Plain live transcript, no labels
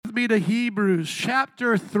with me to Hebrews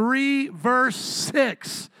chapter 3, verse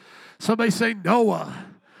 6. Somebody say Noah.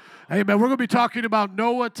 Amen. We're going to be talking about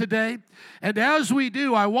Noah today. And as we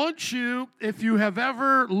do, I want you, if you have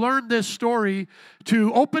ever learned this story,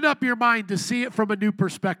 to open up your mind to see it from a new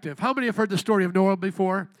perspective. How many have heard the story of Noah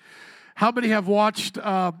before? How many have watched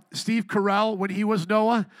Steve Carell when he was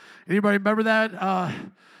Noah? Anybody remember that?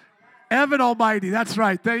 Evan Almighty, that's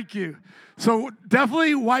right, thank you. So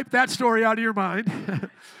definitely wipe that story out of your mind.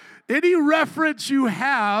 Any reference you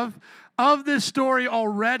have of this story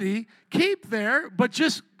already, keep there, but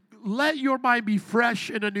just let your mind be fresh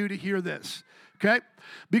and anew to hear this, okay?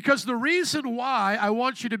 Because the reason why I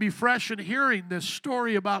want you to be fresh in hearing this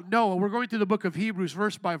story about Noah, we're going through the book of Hebrews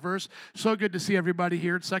verse by verse. So good to see everybody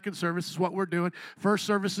here. Second service is what we're doing. First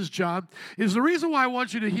service is John. Is the reason why I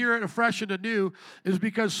want you to hear it afresh and anew is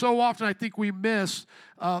because so often I think we miss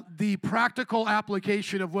the practical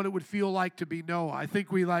application of what it would feel like to be Noah. I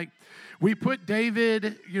think we put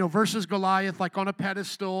David, versus Goliath like on a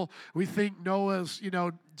pedestal. We think Noah's,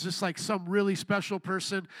 just like some really special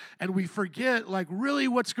person, and we forget like really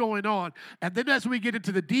what's going on. And then as we get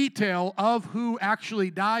into the detail of who actually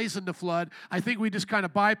dies in the flood, I think we just kind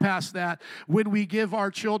of bypass that when we give our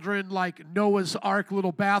children like Noah's Ark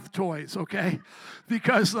little bath toys, okay?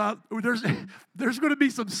 Because there's going to be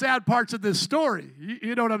some sad parts of this story.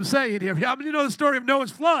 You know what I'm saying here? How many know the story of Noah's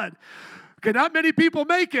flood? Okay, not many people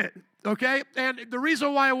make it. Okay, and the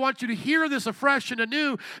reason why I want you to hear this afresh and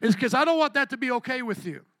anew is because I don't want that to be okay with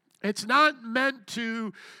you. It's not meant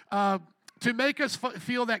to make us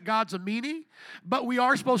feel that God's a meanie, but we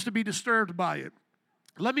are supposed to be disturbed by it.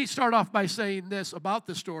 Let me start off by saying this about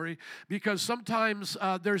the story, because sometimes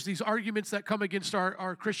there's these arguments that come against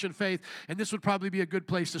our Christian faith, and this would probably be a good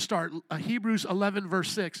place to start. Hebrews 11,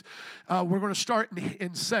 verse 6. We're going to start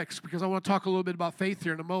in 6, because I want to talk a little bit about faith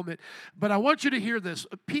here in a moment. But I want you to hear this.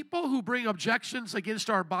 People who bring objections against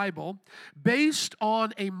our Bible based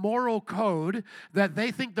on a moral code that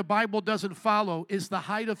they think the Bible doesn't follow is the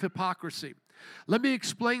height of hypocrisy. Let me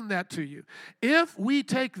explain that to you. If we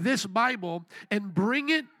take this Bible and bring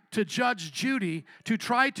it to Judge Judy to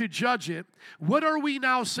try to judge it, what are we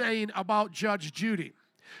now saying about Judge Judy?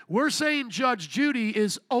 We're saying Judge Judy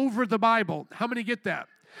is over the Bible. How many get that?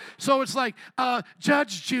 So it's like,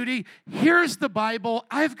 Judge Judy, here's the Bible.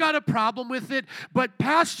 I've got a problem with it, but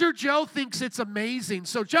Pastor Joe thinks it's amazing.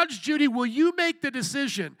 So Judge Judy, will you make the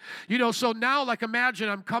decision? So now, like imagine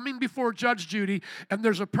I'm coming before Judge Judy, and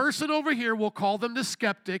there's a person over here, we'll call them the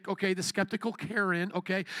skeptic, okay, the skeptical Karen,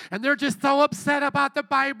 okay, and they're just so upset about the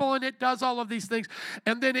Bible, and it does all of these things.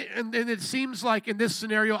 And then it seems like in this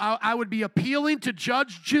scenario, I would be appealing to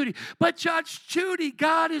Judge Judy. But Judge Judy,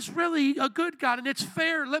 God is really a good God, and it's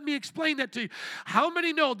fair. Let me explain that to you. How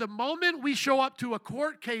many know the moment we show up to a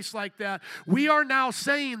court case like that, we are now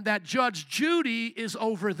saying that Judge Judy is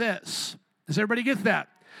over this? Does everybody get that?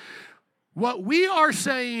 What we are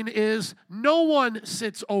saying is no one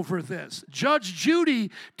sits over this. Judge Judy,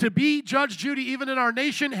 to be Judge Judy even in our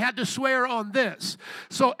nation, had to swear on this.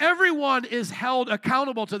 So everyone is held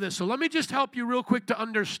accountable to this. So let me just help you real quick to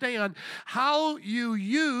understand how you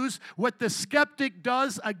use what the skeptic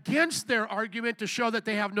does against their argument to show that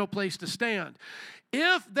they have no place to stand.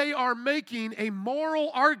 If they are making a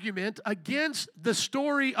moral argument against the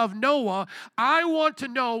story of Noah, I want to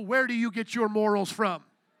know, where do you get your morals from?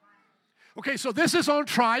 Okay, so this is on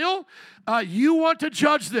trial. You want to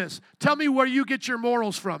judge this. Tell me where you get your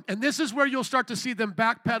morals from. And this is where you'll start to see them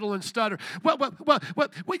backpedal and stutter.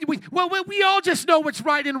 We all just know what's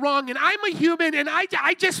right and wrong, and I'm a human, and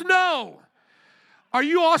I just know. Are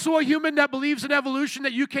you also a human that believes in evolution,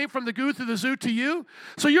 that you came from the goo through the zoo to you?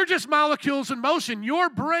 So you're just molecules in motion. Your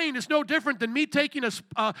brain is no different than me taking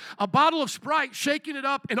a bottle of Sprite, shaking it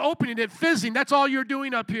up, and opening it, fizzing. That's all you're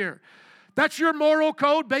doing up here. That's your moral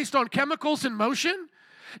code based on chemicals in motion?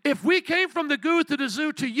 If we came from the goo to the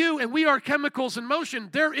zoo to you and we are chemicals in motion,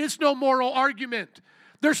 there is no moral argument.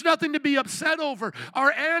 There's nothing to be upset over.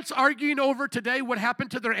 Are ants arguing over today what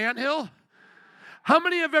happened to their anthill? How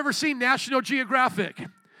many have ever seen National Geographic?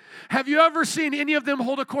 Have you ever seen any of them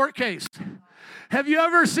hold a court case? Have you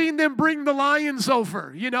ever seen them bring the lions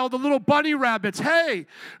over? The little bunny rabbits. Hey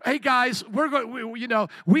guys,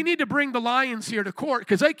 we need to bring the lions here to court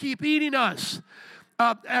because they keep eating us.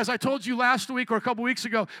 As I told you last week or a couple weeks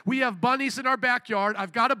ago, we have bunnies in our backyard.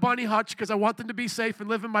 I've got a bunny hutch because I want them to be safe and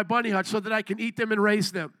live in my bunny hutch so that I can eat them and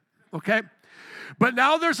raise them. Okay? But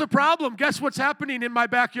now there's a problem. Guess what's happening in my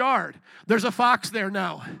backyard? There's a fox there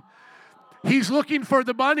now. He's looking for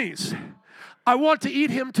the bunnies. I want to eat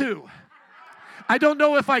him too. I don't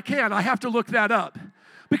know if I can. I have to look that up.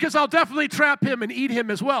 because I'll definitely trap him and eat him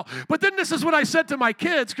as well. But then this is what I said to my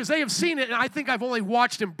kids, because they have seen it, and I think I've only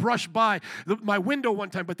watched him brush by my window one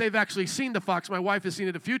time, but they've actually seen the fox. My wife has seen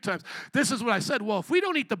it a few times. This is what I said, well, if we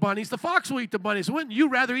don't eat the bunnies, the fox will eat the bunnies. Wouldn't you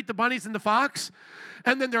rather eat the bunnies than the fox?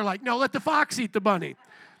 And then they're like, no, let the fox eat the bunny.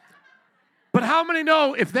 But how many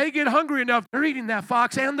know if they get hungry enough, they're eating that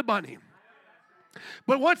fox and the bunny?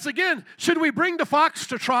 But once again, should we bring the fox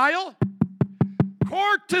to trial?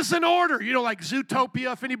 Court is in order. You know, like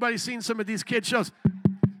Zootopia, if anybody's seen some of these kids' shows.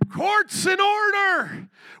 Court's in order.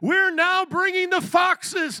 We're now bringing the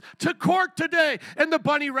foxes to court today. And the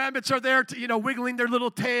bunny rabbits are there, wiggling their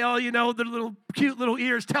little tail, their little cute little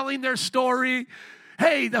ears, telling their story.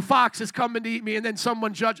 Hey, the fox is coming to eat me. And then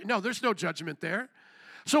someone judge. No, there's no judgment there.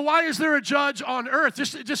 So why is there a judge on earth?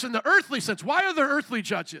 Just in the earthly sense. Why are there earthly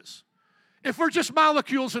judges? If we're just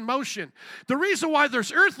molecules in motion. The reason why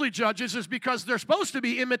there's earthly judges is because they're supposed to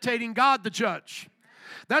be imitating God, the judge.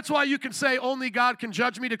 That's why you can say only God can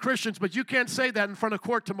judge me to Christians, but you can't say that in front of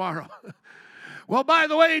court tomorrow. Well, by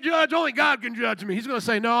the way, judge, only God can judge me. He's going to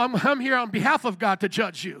say, no, I'm here on behalf of God to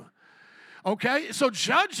judge you. Okay, so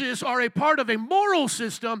judges are a part of a moral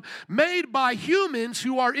system made by humans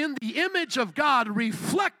who are in the image of God,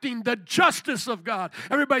 reflecting the justice of God.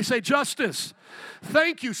 Everybody say justice.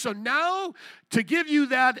 Thank you. So now, to give you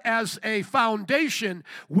that as a foundation,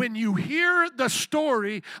 when you hear the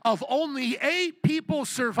story of only 8 people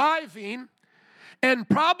surviving, and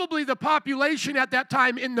probably the population at that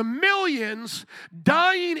time in the millions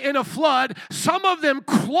dying in a flood, some of them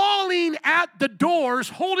clawing at the doors,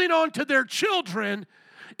 holding on to their children,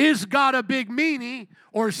 is God a big meanie,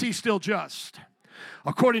 or is he still just?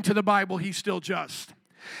 According to the Bible, he's still just.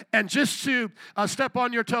 And just to step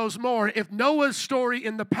on your toes more, if Noah's story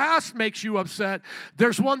in the past makes you upset,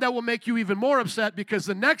 there's one that will make you even more upset, because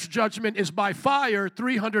the next judgment is by fire.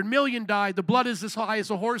 300 million died. The blood is as high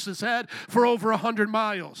as a horse's head for over 100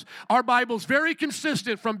 miles. Our Bible's very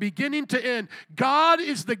consistent from beginning to end. God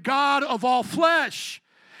is the God of all flesh.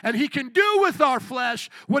 And he can do with our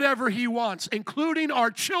flesh whatever he wants, including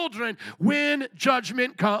our children when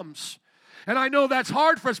judgment comes. And I know that's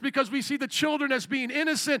hard for us because we see the children as being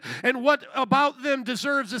innocent, and what about them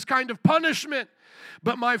deserves this kind of punishment.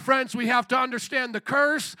 But my friends, we have to understand the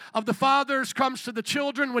curse of the fathers comes to the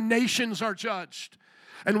children when nations are judged.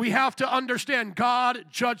 And we have to understand God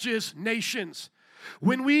judges nations.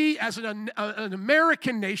 When we, as an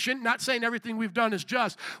American nation, not saying everything we've done is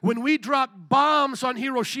just, when we drop bombs on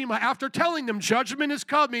Hiroshima after telling them judgment is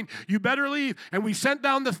coming, you better leave, and we sent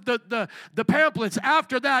down the pamphlets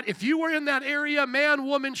after that, if you were in that area, man,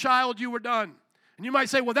 woman, child, you were done. And you might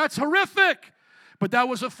say, well, that's horrific. But that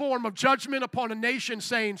was a form of judgment upon a nation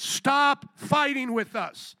saying, stop fighting with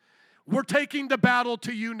us. We're taking the battle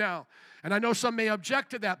to you now. And I know some may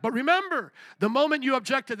object to that. But remember, the moment you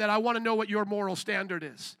object to that, I want to know what your moral standard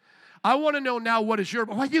is. I want to know now what is your,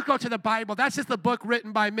 well, you go to the Bible. That's just a book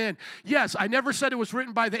written by men. Yes, I never said it was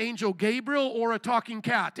written by the angel Gabriel or a talking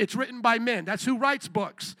cat. It's written by men. That's who writes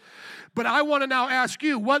books. But I want to now ask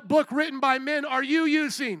you, what book written by men are you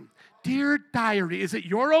using? Dear Diary. Is it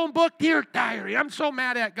your own book? Dear Diary. I'm so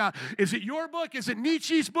mad at God. Is it your book? Is it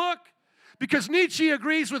Nietzsche's book? Because Nietzsche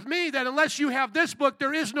agrees with me that unless you have this book,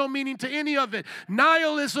 there is no meaning to any of it.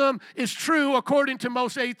 Nihilism is true according to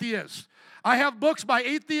most atheists. I have books by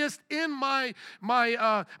atheists in my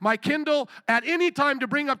Kindle at any time to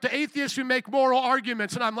bring up to atheists who make moral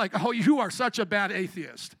arguments. And I'm like, oh, you are such a bad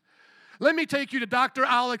atheist. Let me take you to Dr.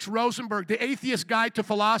 Alex Rosenberg, the Atheist Guide to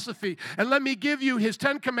Philosophy, and let me give you his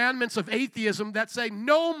 10 commandments of atheism that say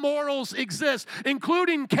no morals exist,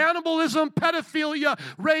 including cannibalism, pedophilia,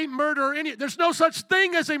 rape, murder, there's no such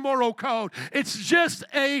thing as a moral code. It's just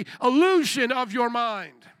an illusion of your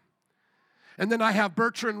mind. And then I have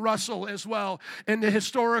Bertrand Russell as well in the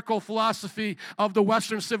historical philosophy of the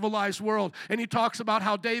Western civilized world. And he talks about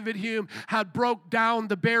how David Hume had broke down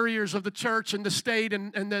the barriers of the church and the state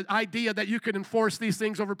and the idea that you could enforce these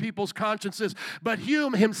things over people's consciences. But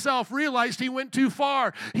Hume himself realized he went too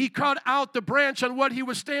far. He cut out the branch on what he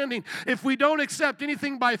was standing. If we don't accept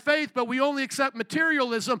anything by faith, but we only accept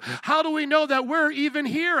materialism, how do we know that we're even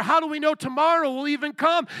here? How do we know tomorrow will even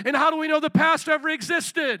come? And how do we know the past ever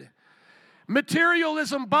existed?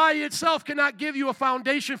 Materialism by itself cannot give you a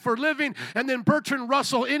foundation for living. And then Bertrand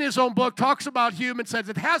Russell in his own book talks about Hume and says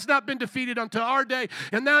it has not been defeated until our day.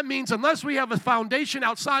 And that means unless we have a foundation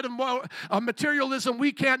outside of materialism,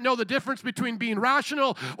 we can't know the difference between being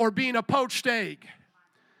rational or being a poached egg.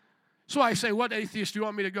 So I say, what atheist do you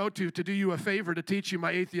want me to go to do you a favor, to teach you,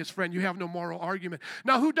 my atheist friend? You have no moral argument.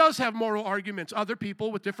 Now, who does have moral arguments? Other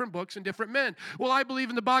people with different books and different men. Well, I believe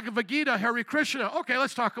in the Bhagavad Gita, Hare Krishna. Okay,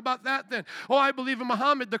 let's talk about that then. Oh, I believe in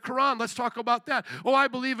Muhammad, the Quran. Let's talk about that. Oh, I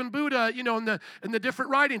believe in Buddha, in the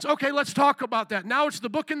different writings. Okay, let's talk about that. Now it's the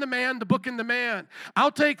book and the man, the book and the man.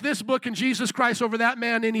 I'll take this book and Jesus Christ over that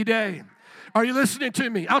man any day. Are you listening to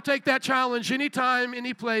me? I'll take that challenge anytime,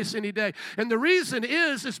 any place, any day. And the reason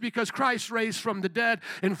is because Christ raised from the dead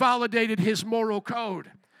and validated his moral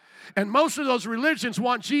code. And most of those religions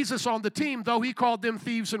want Jesus on the team, though he called them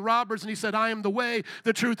thieves and robbers, and he said, I am the way,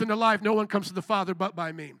 the truth, and the life. No one comes to the Father but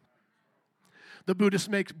by me. The Buddhists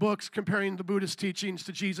make books comparing the Buddhist teachings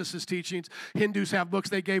to Jesus' teachings. Hindus have books.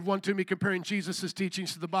 They gave one to me comparing Jesus'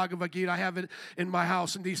 teachings to the Bhagavad Gita. I have it in my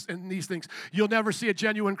house and these things. You'll never see a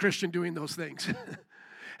genuine Christian doing those things.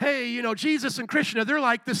 Hey, Jesus and Krishna, they're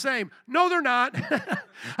like the same. No, they're not.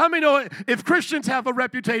 How many know if Christians have a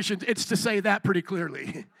reputation, it's to say that pretty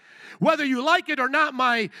clearly. Whether you like it or not,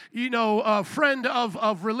 my, friend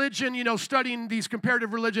of religion, studying these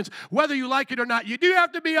comparative religions, whether you like it or not, you do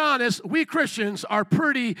have to be honest, we Christians are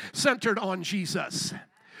pretty centered on Jesus.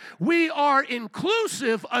 We are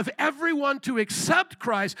inclusive of everyone to accept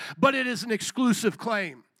Christ, but it is an exclusive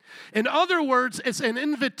claim. In other words, it's an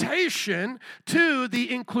invitation to the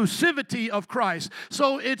inclusivity of Christ.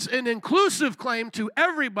 So it's an inclusive claim to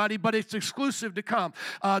everybody, but it's exclusive to come.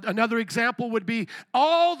 Another example would be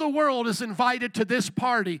all the world is invited to this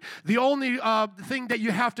party. The only thing that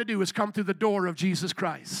you have to do is come through the door of Jesus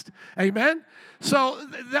Christ. Amen? So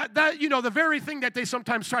that the very thing that they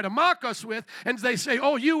sometimes try to mock us with, and they say,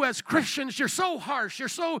 oh, you as Christians, you're so harsh, you're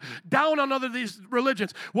so down on other these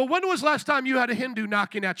religions. Well, when was the last time you had a Hindu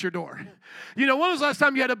knocking at your door? When was the last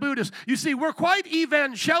time you had a Buddhist? You see, we're quite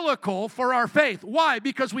evangelical for our faith. Why?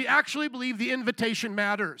 Because we actually believe the invitation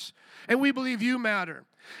matters, and we believe you matter.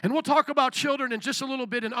 And we'll talk about children in just a little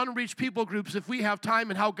bit in unreached people groups if we have time,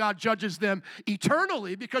 and how God judges them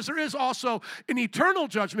eternally, because there is also an eternal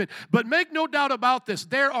judgment. But make no doubt about this,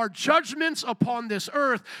 there are judgments upon this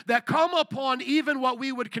earth that come upon even what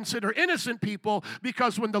we would consider innocent people,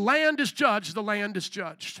 because when the land is judged, the land is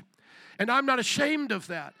judged. And I'm not ashamed of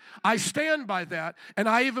that. I stand by that, and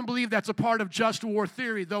I even believe that's a part of just war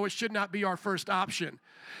theory, though it should not be our first option.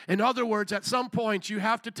 In other words, at some point, you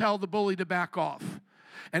have to tell the bully to back off.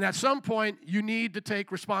 And at some point, you need to take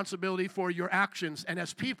responsibility for your actions. And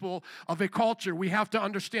as people of a culture, we have to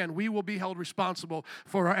understand we will be held responsible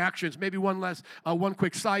for our actions. Maybe one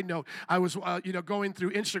quick side note. I was, going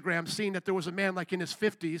through Instagram, seeing that there was a man like in his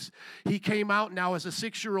 50s. He came out now as a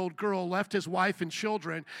 6-year-old girl, left his wife and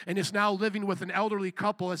children, and is now living with an elderly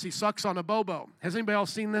couple as he sucks on a bobo. Has anybody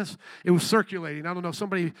else seen this? It was circulating. I don't know,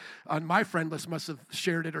 somebody on my friend list must have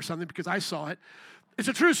shared it or something, because I saw it. It's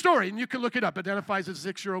a true story, and you can look it up. Identifies as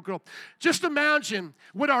a 6-year-old girl. Just imagine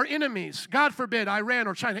what our enemies, God forbid, Iran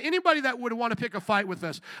or China, anybody that would want to pick a fight with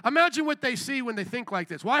us, imagine what they see when they think like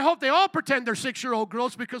this. Well, I hope they all pretend they're 6-year-old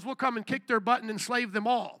girls, because we'll come and kick their butt and enslave them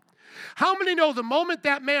all. How many know the moment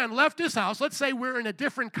that man left his house, let's say we're in a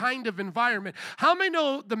different kind of environment, how many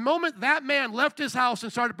know the moment that man left his house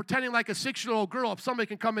and started pretending like a 6-year-old girl, if somebody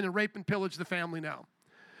can come in and rape and pillage the family now?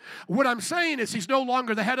 What I'm saying is he's no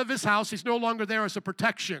longer the head of his house. He's no longer there as a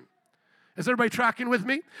protection. Is everybody tracking with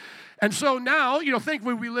me? And so now,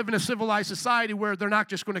 thankfully we live in a civilized society where they're not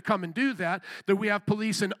just going to come and do that we have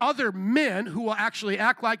police and other men who will actually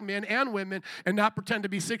act like men and women and not pretend to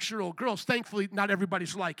be 6-year-old girls. Thankfully, not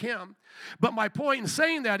everybody's like him. But my point in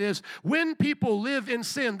saying that is, when people live in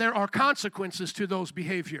sin, there are consequences to those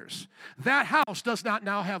behaviors. That house does not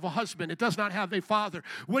now have a husband. It does not have a father.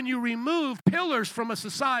 When you remove pillars from a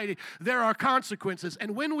society, there are consequences.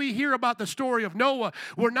 And when we hear about the story of Noah,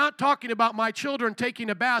 we're not talking about my children taking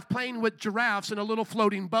a bath, playing with giraffes in a little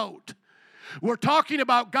floating boat. We're talking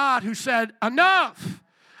about God who said, enough.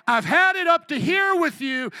 I've had it up to here with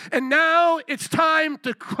you, and now it's time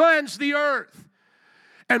to cleanse the earth.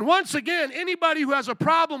 And once again, anybody who has a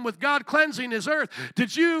problem with God cleansing his earth,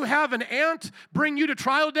 did you have an ant bring you to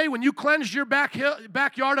trial day when you cleansed your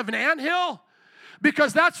backyard of an anthill?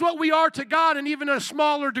 Because that's what we are to God, and even in a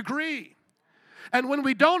smaller degree. And when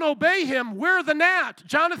we don't obey him, we're the gnat.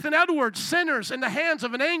 Jonathan Edwards, Sinners in the Hands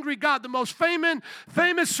of an Angry God, the most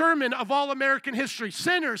famous sermon of all American history.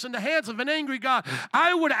 Sinners in the Hands of an Angry God.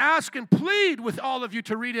 I would ask and plead with all of you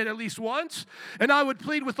to read it at least once. And I would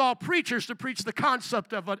plead with all preachers to preach the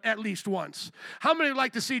concept of it at least once. How many would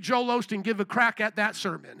like to see Joel Osteen give a crack at that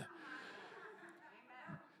sermon?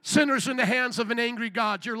 Sinners in the hands of an angry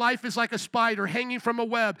God. Your life is like a spider hanging from a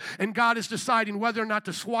web, and God is deciding whether or not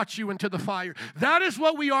to swat you into the fire. That is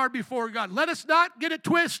what we are before God. Let us not get it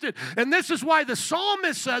twisted. And this is why the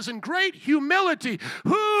psalmist says in great humility,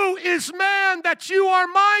 who is man that you are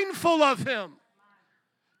mindful of him?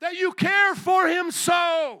 That you care for him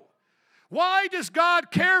so. Why does God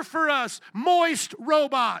care for us, moist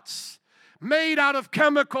robots made out of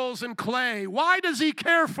chemicals and clay? Why does he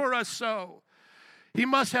care for us so? He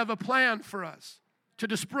must have a plan for us to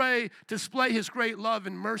display his great love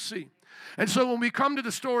and mercy. And so when we come to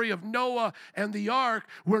the story of Noah and the ark,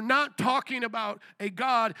 we're not talking about a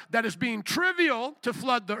God that is being trivial to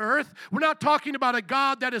flood the earth. We're not talking about a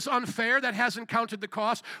God that is unfair, that hasn't counted the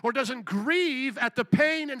cost, or doesn't grieve at the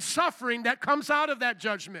pain and suffering that comes out of that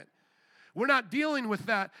judgment. We're not dealing with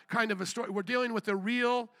that kind of a story. We're dealing with a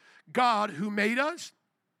real God who made us.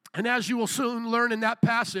 And as you will soon learn in that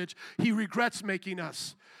passage, he regrets making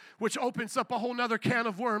us, which opens up a whole nother can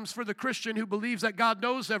of worms for the Christian who believes that God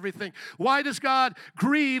knows everything. Why does God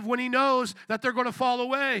grieve when he knows that they're going to fall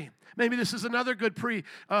away? Maybe this is another good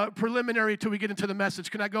preliminary till we get into the message.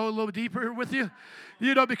 Can I go a little deeper with you?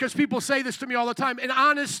 You know, because people say this to me all the time. In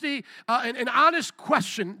honesty, an honest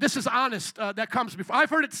question, this is honest, that comes before. I've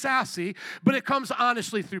heard it sassy, but it comes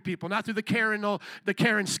honestly through people, not through the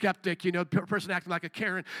Karen skeptic, you know, person acting like a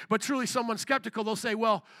Karen, but truly someone skeptical. They'll say,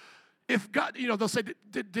 well, if God, you know, they'll say,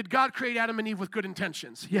 did God create Adam and Eve with good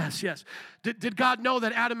intentions? Yes, yes. Did God know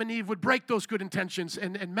that Adam and Eve would break those good intentions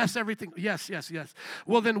and mess everything? Yes, yes, yes.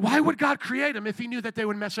 Well, then why would God create them if he knew that they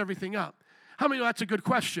would mess everything up? How many know that's a good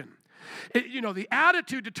question? The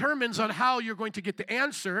attitude determines on how you're going to get the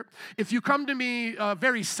answer. If you come to me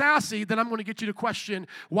very sassy, then I'm going to get you to question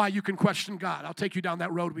why you can question God. I'll take you down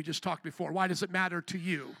that road we just talked before. Why does it matter to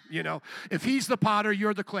you? You know, if he's the potter,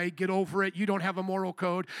 you're the clay. Get over it. You don't have a moral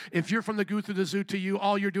code. If you're from the goo through the zoo to you,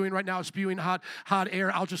 all you're doing right now is spewing hot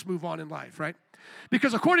air. I'll just move on in life, right?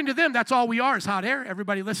 Because according to them, that's all we are is hot air.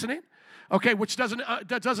 Everybody listening? Okay, which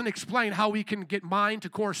doesn't explain how we can get mind to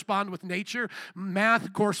correspond with nature.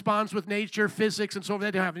 Math corresponds with nature, physics, and so on.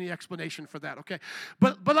 They don't have any explanation for that, okay?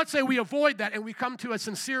 But let's say we avoid that and we come to a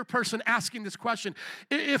sincere person asking this question.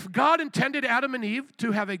 If God intended Adam and Eve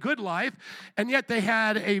to have a good life, and yet they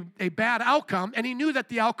had a bad outcome, and he knew that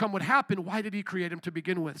the outcome would happen, why did he create them to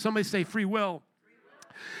begin with? Somebody say free will.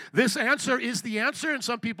 This answer is the answer, and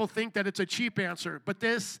some people think that it's a cheap answer, but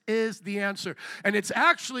this is the answer. And it's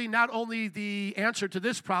actually not only the answer to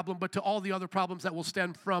this problem, but to all the other problems that will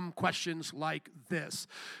stem from questions like this.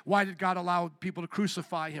 Why did God allow people to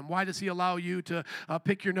crucify him? Why does he allow you to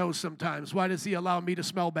pick your nose sometimes? Why does he allow me to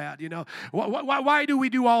smell bad? You know, why do we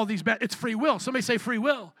do all of these bad? It's free will. Somebody say free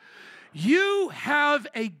will. You have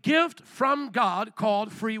a gift from God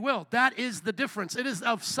called free will. That is the difference. It is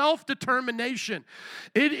of self-determination.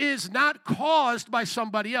 It is not caused by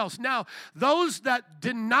somebody else. Now, those that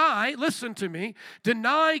deny, listen to me,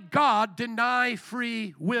 deny God, deny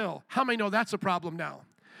free will. How many know that's a problem now?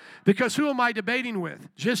 Because who am I debating with?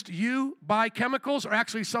 Just you by chemicals, or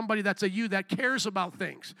actually somebody that's a you that cares about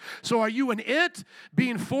things? So are you an it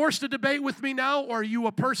being forced to debate with me now, or are you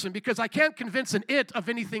a person? Because I can't convince an it of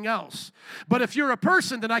anything else. But if you're a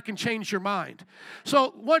person, then I can change your mind.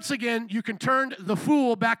 So once again, you can turn the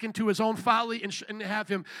fool back into his own folly and have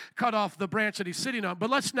him cut off the branch that he's sitting on.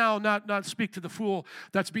 But let's now not speak to the fool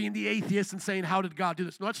that's being the atheist and saying, how did God do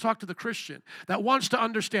this? No, let's talk to the Christian that wants to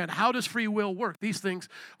understand, how does free will work? These things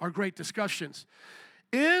are great discussions.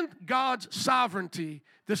 In God's sovereignty,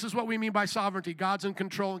 this is what we mean by sovereignty. God's in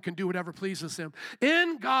control and can do whatever pleases him.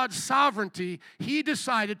 In God's sovereignty, he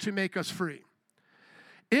decided to make us free.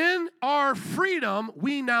 In our freedom,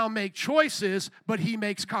 we now make choices, but he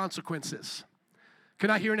makes consequences. Can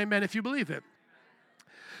I hear an amen if you believe it?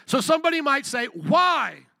 So somebody might say,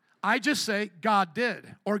 why? I just say, God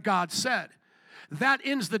did, or God said. That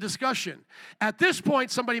ends the discussion. At this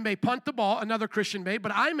point, somebody may punt the ball, another Christian may,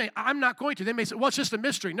 but I'm not going to. They may say, well, it's just a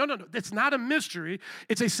mystery. No, it's not a mystery.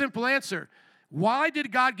 It's a simple answer. Why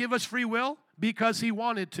did God give us free will? Because he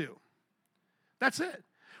wanted to. That's it.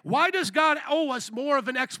 Why does God owe us more of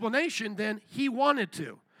an explanation than he wanted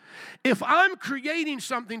to? If I'm creating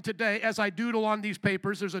something today, as I doodle on these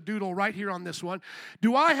papers, there's a doodle right here on this one,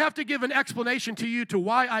 do I have to give an explanation to you to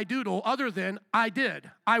why I doodle other than I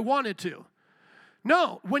did, I wanted to?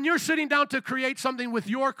 No, when you're sitting down to create something with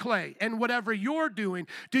your clay and whatever you're doing,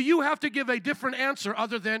 do you have to give a different answer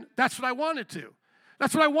other than, that's what I wanted to?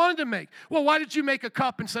 That's what I wanted to make. Well, why did you make a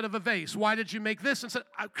cup instead of a vase? Why did you make this instead?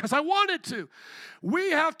 Because I wanted to. We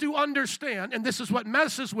have to understand, and this is what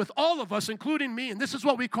messes with all of us, including me, and this is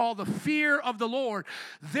what we call the fear of the Lord.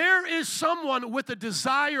 There is someone with a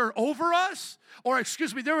desire over us,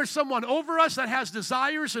 there is someone over us that has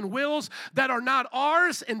desires and wills that are not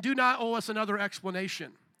ours and do not owe us another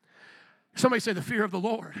explanation. Somebody say the fear of the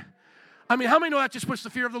Lord. I mean, how many know that just puts the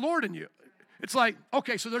fear of the Lord in you? It's like,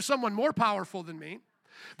 okay, so there's someone more powerful than me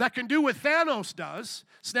that can do what Thanos does,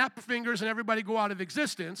 snap fingers and everybody go out of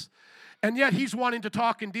existence, and yet he's wanting to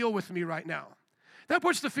talk and deal with me right now. That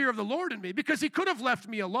puts the fear of the Lord in me because he could have left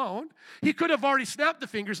me alone. He could have already snapped the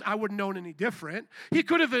fingers. I wouldn't known any different. He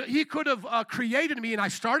could have created me and I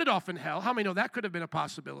started off in hell. How many know that could have been a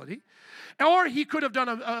possibility? Or he could have done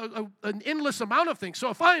an endless amount of things.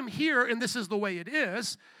 So if I'm here and this is the way it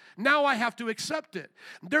is, now I have to accept it.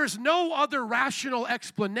 There's no other rational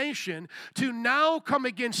explanation to now come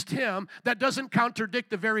against him that doesn't contradict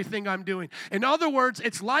the very thing I'm doing. In other words,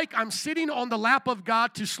 it's like I'm sitting on the lap of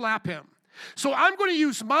God to slap him. So I'm going to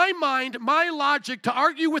use my mind, my logic to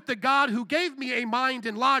argue with the God who gave me a mind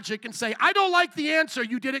and logic and say, I don't like the answer.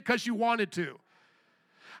 You did it because you wanted to.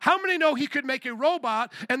 How many know he could make a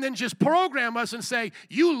robot and then just program us and say,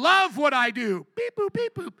 you love what I do. Beep, boop,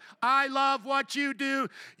 beep, boop. I love what you do.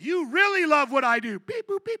 You really love what I do. Beep,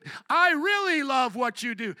 boop, beep. I really love what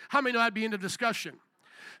you do. How many know that'd be in the discussion?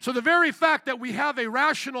 So the very fact that we have a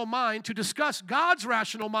rational mind to discuss God's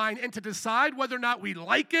rational mind and to decide whether or not we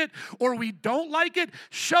like it or we don't like it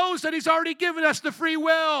shows that he's already given us the free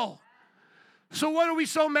will. So what are we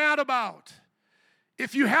so mad about?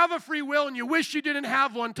 If you have a free will and you wish you didn't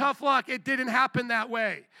have one, tough luck, it didn't happen that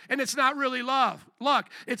way. And it's not really luck,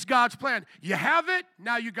 it's God's plan. You have it,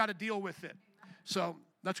 now you got to deal with it. So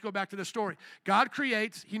let's go back to the story. God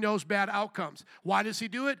creates, he knows bad outcomes. Why does he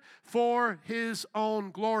do it? For his own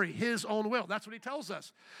glory, his own will. That's what he tells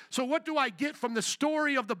us. So what do I get from the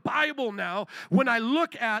story of the Bible now when I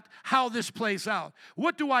look at how this plays out?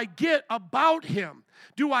 What do I get about him?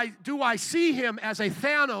 Do I see him as a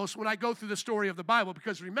Thanos when I go through the story of the Bible?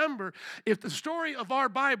 Because remember, if the story of our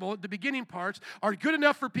Bible, the beginning parts, are good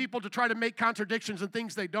enough for people to try to make contradictions and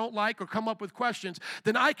things they don't like or come up with questions,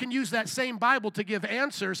 then I can use that same Bible to give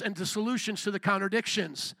answers and the solutions to the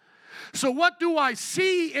contradictions. So what do I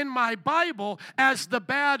see in my Bible as the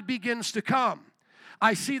bad begins to come?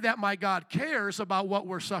 I see that my God cares about what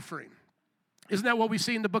we're suffering. Isn't that what we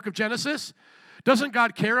see in the book of Genesis? Doesn't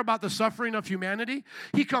God care about the suffering of humanity?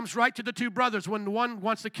 He comes right to the two brothers when one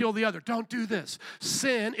wants to kill the other. Don't do this.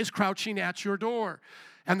 Sin is crouching at your door.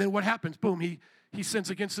 And then what happens? Boom, he sins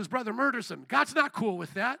against his brother, murders him. God's not cool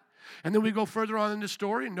with that. And then we go further on in the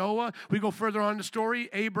story, Noah. We go further on in the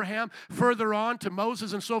story, Abraham. Further on to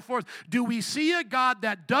Moses and so forth. Do we see a God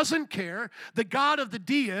that doesn't care? The God of the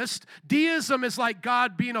deist. Deism is like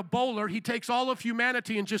God being a bowler. He takes all of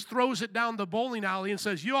humanity and just throws it down the bowling alley and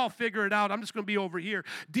says, you all figure it out. I'm just going to be over here.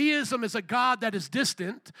 Deism is a God that is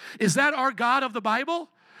distant. Is that our God of the Bible?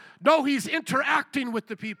 No, he's interacting with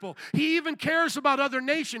the people. He even cares about other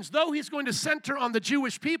nations. Though he's going to center on the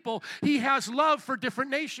Jewish people, he has love for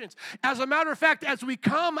different nations. As a matter of fact, as we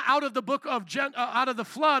come out of the book of out of the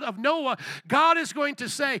flood of Noah, God is going to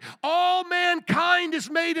say, all mankind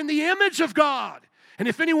is made in the image of God. And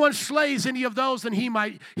if anyone slays any of those, then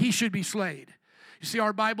he should be slayed. You see,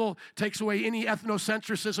 our Bible takes away any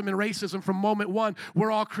ethnocentrism and racism from moment one.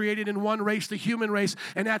 We're all created in one race, the human race.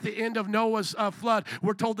 And at the end of Noah's flood,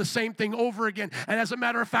 we're told the same thing over again. And as a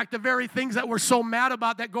matter of fact, the very things that we're so mad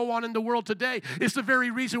about that go on in the world today is the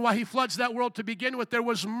very reason why he floods that world to begin with. There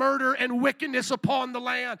was murder and wickedness upon the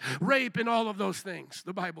land, rape and all of those things,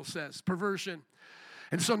 the Bible says, perversion.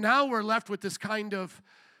 And so now we're left with this kind of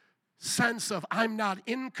sense of I'm not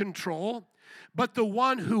in control, but the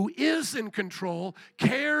one who is in control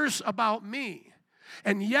cares about me.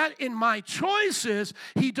 And yet in my choices,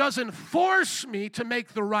 he doesn't force me to make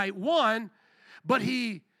the right one, but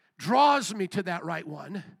he draws me to that right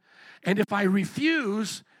one. And if I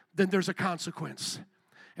refuse, then there's a consequence.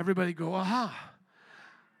 Everybody go, aha.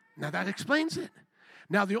 Now that explains it.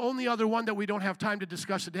 Now the only other one that we don't have time to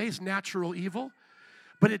discuss today is natural evil.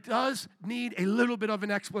 But it does need a little bit of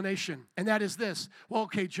an explanation, and that is this. Well,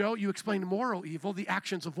 okay, Joe, you explained moral evil, the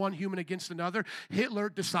actions of one human against another. Hitler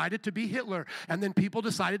decided to be Hitler, and then people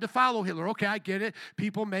decided to follow Hitler. Okay, I get it.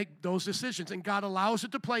 People make those decisions, and God allows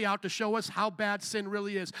it to play out to show us how bad sin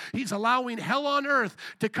really is. He's allowing hell on earth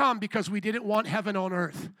to come because we didn't want heaven on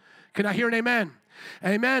earth. Can I hear an amen?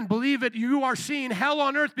 Amen. Believe it. You are seeing hell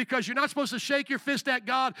on earth because you're not supposed to shake your fist at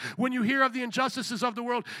God when you hear of the injustices of the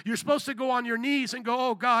world. You're supposed to go on your knees and go,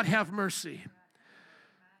 oh, God, have mercy.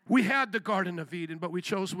 We had the Garden of Eden, but we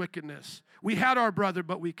chose wickedness. We had our brother,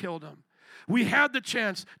 but we killed him. We had the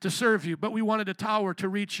chance to serve you, but we wanted a tower to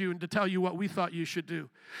reach you and to tell you what we thought you should do.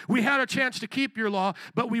 We had a chance to keep your law,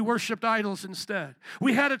 but we worshiped idols instead.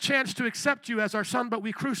 We had a chance to accept you as our son, but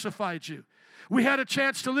we crucified you. We had a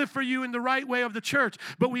chance to live for you in the right way of the church,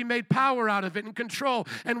 but we made power out of it and control,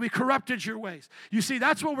 and we corrupted your ways. You see,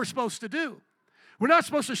 that's what we're supposed to do. We're not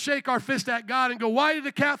supposed to shake our fist at God and go, why did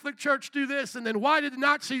the Catholic Church do this? And then why did the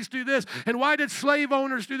Nazis do this? And why did slave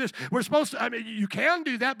owners do this? We're supposed to, I mean, you can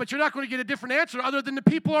do that, but you're not going to get a different answer other than the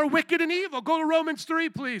people are wicked and evil. Go to Romans 3,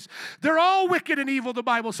 please. They're all wicked and evil, the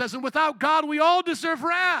Bible says, and without God, we all deserve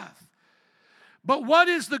wrath. But what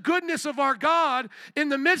is the goodness of our God in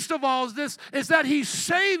the midst of all of this is that He's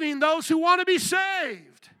saving those who want to be saved.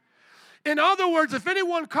 In other words, if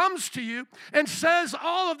anyone comes to you and says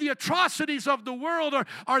all of the atrocities of the world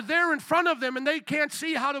are there in front of them and they can't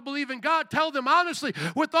see how to believe in God, tell them honestly,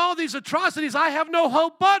 with all these atrocities, I have no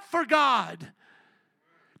hope but for God.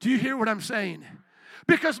 Do you hear what I'm saying?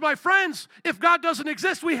 Because, my friends, if God doesn't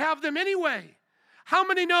exist, we have them anyway. How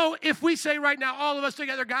many know if we say right now, all of us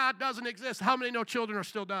together, God doesn't exist, how many know children are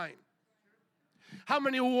still dying? How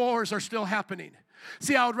many wars are still happening?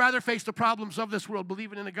 See, I would rather face the problems of this world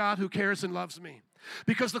believing in a God who cares and loves me.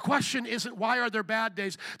 Because the question isn't why are there bad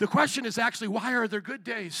days? The question is actually why are there good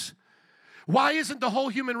days? Why isn't the whole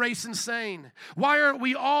human race insane? Why aren't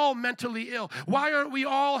we all mentally ill? Why aren't we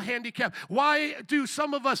all handicapped? Why do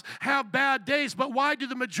some of us have bad days, but why do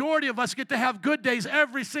the majority of us get to have good days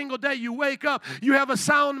every single day? You wake up, you have a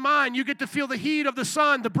sound mind, you get to feel the heat of the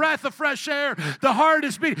sun, the breath of fresh air, the heart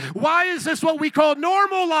is beating. Why is this what we call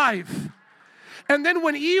normal life? And then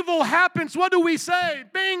when evil happens, what do we say?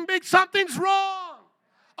 Bing, bing, something's wrong.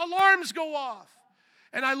 Alarms go off.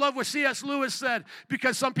 And I love what C.S. Lewis said,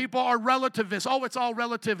 because some people are relativists. Oh, it's all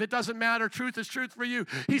relative. It doesn't matter. Truth is truth for you.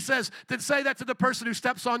 He says, then say that to the person who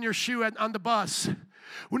steps on your shoe on the bus.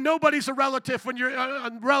 Well, nobody's a relative when you're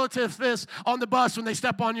a relativist on the bus when they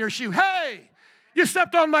step on your shoe. Hey, you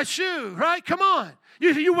stepped on my shoe, right? Come on.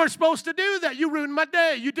 You weren't supposed to do that. You ruined my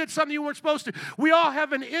day. You did something you weren't supposed to. We all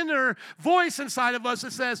have an inner voice inside of us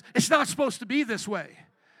that says, it's not supposed to be this way.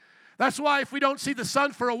 That's why if we don't see the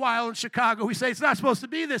sun for a while in Chicago, we say it's not supposed to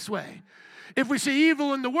be this way. If we see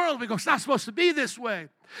evil in the world, we go, it's not supposed to be this way.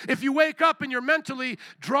 If you wake up and you're mentally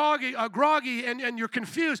groggy and you're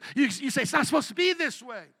confused, you say it's not supposed to be this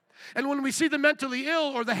way. And when we see the mentally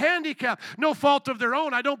ill or the handicapped, no fault of their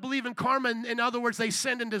own, I don't believe in karma. In other words, they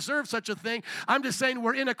sinned and deserve such a thing. I'm just saying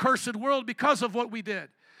we're in a cursed world because of what we did.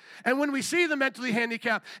 And when we see the mentally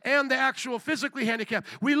handicapped and the actual physically handicapped,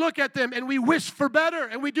 we look at them and we wish for better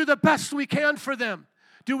and we do the best we can for them.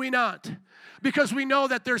 Do we not? Because we know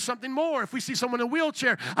that there's something more. If we see someone in a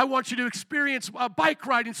wheelchair, I want you to experience bike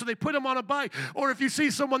riding, so they put them on a bike. Or if you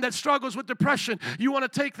see someone that struggles with depression, you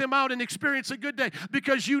want to take them out and experience a good day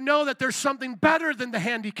because you know that there's something better than the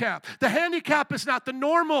handicap. The handicap is not the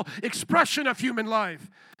normal expression of human life.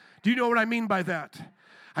 Do you know what I mean by that?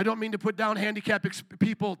 I don't mean to put down handicapped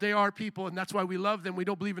people. They are people, and that's why we love them. We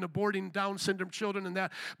don't believe in aborting Down syndrome children and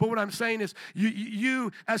that. But what I'm saying is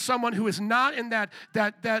you as someone who is not in that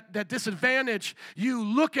disadvantage, you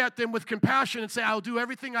look at them with compassion and say, I'll do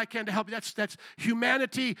everything I can to help you. That's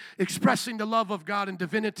humanity expressing the love of God and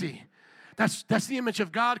divinity. That's the image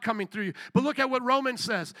of God coming through you. But look at what Romans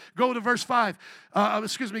says. Go to verse 5.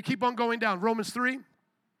 Keep on going down. Romans 3.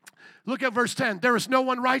 Look at verse 10. There is no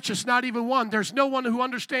one righteous, not even one. There's no one who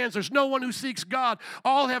understands. There's no one who seeks God.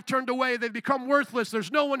 All have turned away. They've become worthless.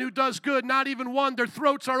 There's no one who does good, not even one. Their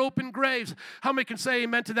throats are open graves. How many can say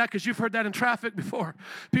amen to that? Because you've heard that in traffic before.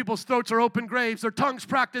 People's throats are open graves. Their tongues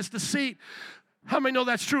practice deceit. How many know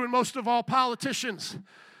that's true in most of all politicians?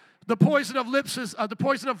 The poison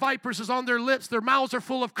of vipers is on their lips. Their mouths are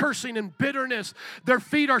full of cursing and bitterness. Their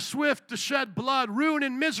feet are swift to shed blood. Ruin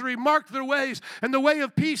and misery mark their ways, and the way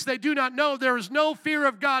of peace they do not know. There is no fear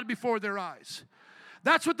of God before their eyes.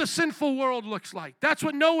 That's what the sinful world looks like. That's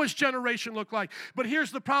what Noah's generation looked like. But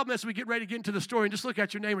here's the problem as we get ready to get into the story. And just look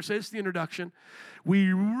at your neighbor and say, this is the introduction.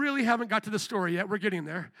 We really haven't got to the story yet. We're getting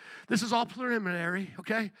there. This is all preliminary,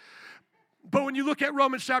 okay? But when you look at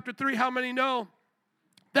Romans chapter 3, how many know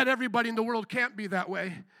that everybody in the world can't be that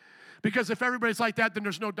way? Because if everybody's like that, then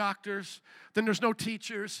there's no doctors, then there's no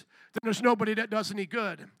teachers, then there's nobody that does any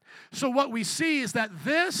good. So what we see is that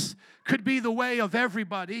this could be the way of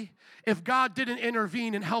everybody if God didn't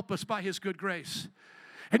intervene and help us by His good grace.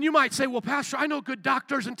 And you might say, well, Pastor, I know good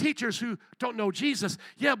doctors and teachers who don't know Jesus.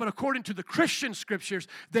 Yeah, but according to the Christian scriptures,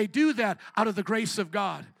 they do that out of the grace of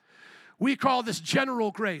God. We call this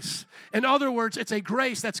general grace. In other words, it's a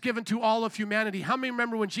grace that's given to all of humanity. How many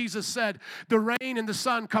remember when Jesus said, the rain and the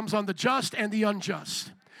sun comes on the just and the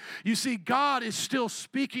unjust? You see, God is still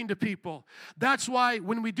speaking to people. That's why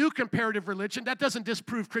when we do comparative religion, that doesn't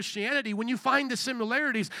disprove Christianity. When you find the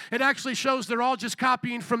similarities, it actually shows they're all just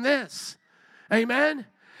copying from this. Amen?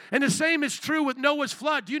 And the same is true with Noah's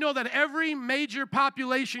flood. Do you know that every major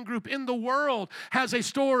population group in the world has a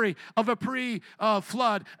story of a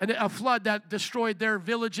pre-flood, a flood that destroyed their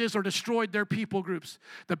villages or destroyed their people groups?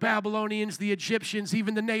 The Babylonians, the Egyptians,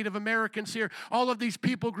 even the Native Americans here, all of these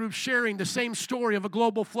people groups sharing the same story of a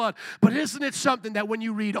global flood. But isn't it something that when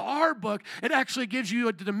you read our book, it actually gives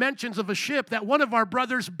you the dimensions of a ship that one of our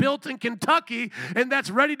brothers built in Kentucky, and that's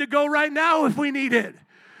ready to go right now if we need it.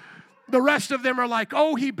 The rest of them are like,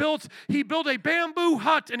 oh, he built a bamboo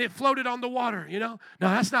hut and it floated on the water, No,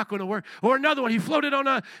 that's not going to work. Or another one, he floated on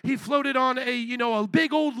a a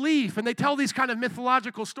big old leaf, and they tell these kind of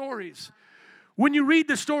mythological stories. When you read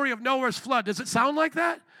the story of Noah's flood, does it sound like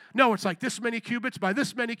that? No, it's like this many cubits by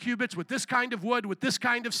this many cubits with this kind of wood, with this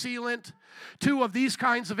kind of sealant, 2 of these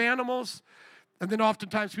kinds of animals. And then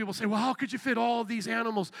oftentimes people say, well, how could you fit all of these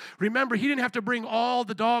animals? Remember, he didn't have to bring all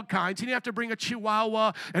the dog kinds. He didn't have to bring a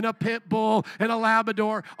Chihuahua and a Pit Bull and a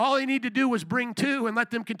Labrador. All he needed to do was bring 2 and let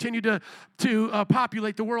them continue to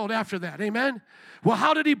populate the world after that. Amen? Well,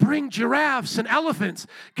 how did he bring giraffes and elephants?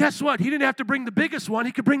 Guess what? He didn't have to bring the biggest one.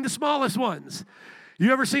 He could bring the smallest ones.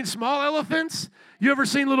 You ever seen small elephants? You ever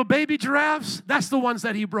seen little baby giraffes? That's the ones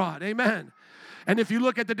that he brought. Amen. And if you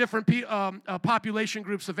look at the different population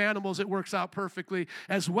groups of animals, it works out perfectly,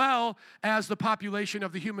 as well as the population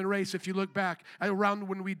of the human race. If you look back around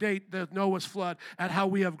when we date the Noah's flood, at how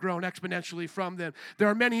we have grown exponentially from them. There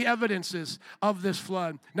are many evidences of this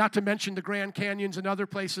flood, not to mention the Grand Canyons and other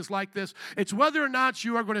places like this. It's whether or not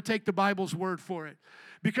you are going to take the Bible's word for it.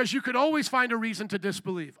 Because you could always find a reason to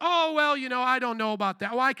disbelieve. Oh, well, I don't know about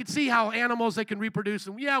that. Well, I could see how animals, they can reproduce.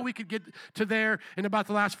 And yeah, we could get to there in about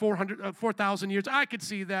the last 4,000 years. I could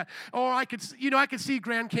see that. Or I could see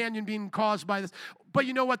Grand Canyon being caused by this. But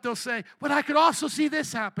you know what they'll say? But I could also see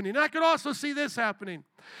this happening. And I could also see this happening.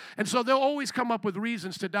 And so they'll always come up with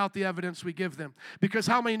reasons to doubt the evidence we give them. Because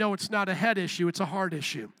how many know it's not a head issue, it's a heart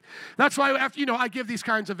issue? That's why after, I give these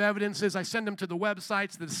kinds of evidences. I send them to the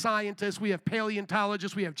websites, the scientists. We have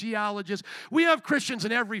paleontologists. We have geologists. We have Christians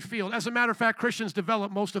in every field. As a matter of fact, Christians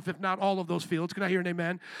develop most of, if not all of those fields. Can I hear an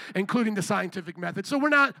amen? Including the scientific method. So we're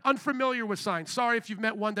not unfamiliar with science. Sorry if you've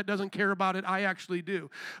met one that doesn't care about it. I actually do.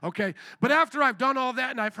 Okay? But after I've done all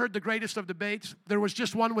that and I've heard the greatest of debates, there was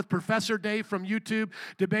just one with Professor Dave from YouTube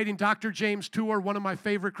debating Dr. James Tour, one of my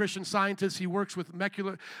favorite Christian scientists. He works with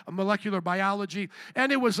molecular biology,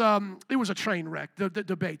 and it was a train wreck, the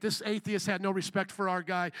debate. This atheist had no respect for our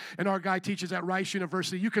guy, and our guy teaches at Rice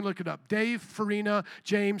University. You can look it up. Dave Farina,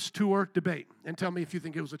 James Tour debate, and tell me if you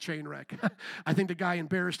think it was a train wreck. I think the guy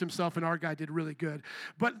embarrassed himself, and our guy did really good.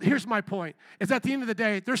 But here's my point, is at the end of the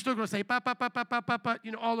day, they're still going to say,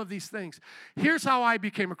 all of these things. Here's how I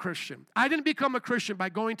became a Christian. I didn't become a Christian by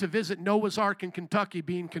going to visit Noah's Ark in Kentucky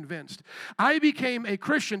being convinced. I became a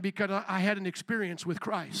Christian because I had an experience with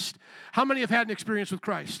Christ. How many have had an experience with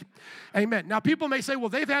Christ? Amen. Now, people may say, well,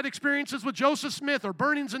 they've had experiences with Joseph Smith or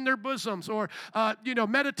burnings in their bosoms or,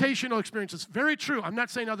 meditational experiences. Very true. I'm not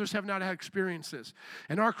saying others have not had experiences.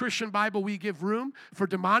 In our Christian Bible, we give room for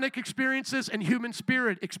demonic experiences and human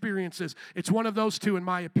spirit experiences. It's one of those two, in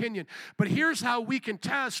my opinion. But here's how we can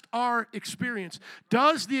test our experience.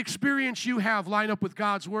 Does the experience you have line up with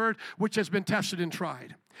God's word, which has been tested and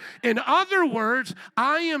tried? In other words,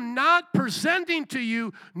 I am not presenting to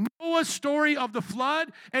you Noah's story of the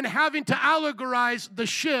flood and having to allegorize the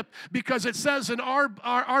ship because it says in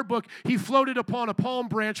our book, he floated upon a palm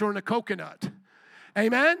branch or in a coconut.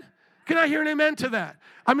 Amen? Can I hear an amen to that?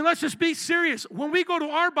 I mean, let's just be serious. When we go to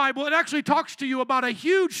our Bible, it actually talks to you about a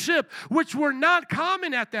huge ship, which were not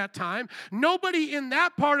common at that time. Nobody in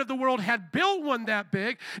that part of the world had built one that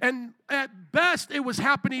big, and at best, it was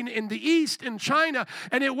happening in the East, in China,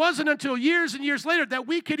 and it wasn't until years and years later that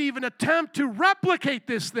we could even attempt to replicate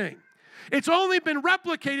this thing. It's only been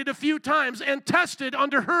replicated a few times and tested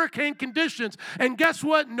under hurricane conditions, and guess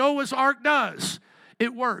what Noah's Ark does?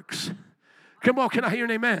 It works. Come on, can I hear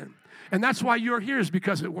an amen? And that's why you're here, is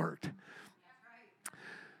because it worked.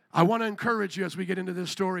 I want to encourage you as we get into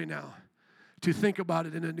this story now to think about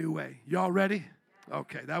it in a new way. Y'all ready?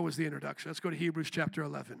 Okay, that was the introduction. Let's go to Hebrews chapter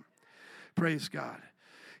 11. Praise God.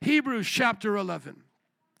 Hebrews chapter 11,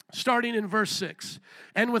 starting in verse 6.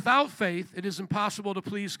 And without faith, it is impossible to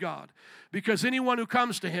please God, because anyone who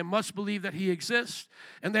comes to him must believe that he exists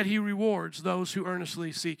and that he rewards those who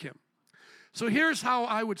earnestly seek him. So here's how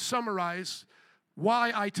I would summarize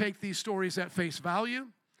why I take these stories at face value.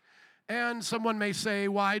 And someone may say,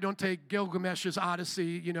 well, I don't take Gilgamesh's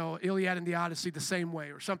Odyssey, Iliad and the Odyssey the same way,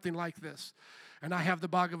 or something like this. And I have the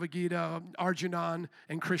Bhagavad Gita, Arjuna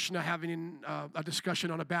and Krishna having a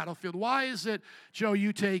discussion on a battlefield. Why is it, Joe,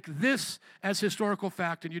 you take this as historical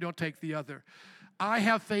fact and you don't take the other? I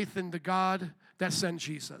have faith in the God that sent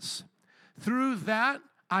Jesus. Through that,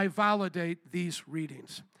 I validate these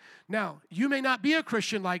readings. Now, you may not be a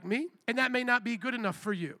Christian like me, and that may not be good enough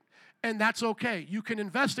for you. And that's okay. You can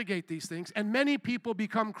investigate these things, and many people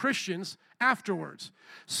become Christians afterwards.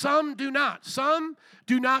 Some do not. Some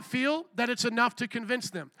do not feel that it's enough to convince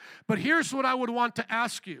them. But here's what I would want to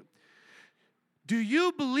ask you. Do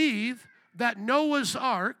you believe that Noah's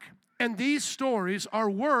Ark and these stories are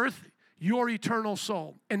worth your eternal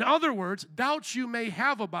soul? In other words, doubts you may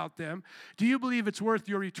have about them, do you believe it's worth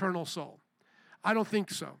your eternal soul? I don't think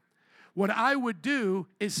so. What I would do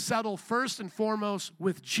is settle first and foremost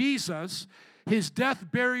with Jesus, his death,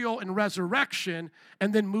 burial, and resurrection,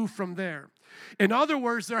 and then move from there. In other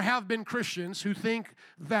words, there have been Christians who think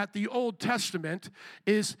that the Old Testament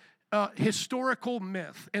is historical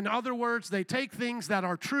myth. In other words, they take things that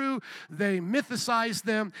are true, they mythicize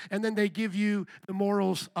them, and then they give you the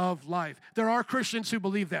morals of life. There are Christians who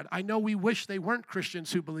believe that. I know we wish they weren't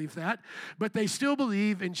Christians who believe that, but they still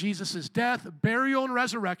believe in Jesus' death, burial, and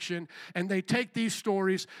resurrection, and they take these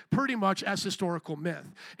stories pretty much as historical myth.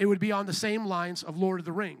 It would be on the same lines of Lord of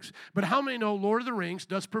the Rings. But how many know Lord of the Rings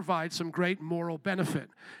does provide some great moral benefit?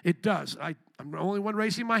 It does. I'm the only one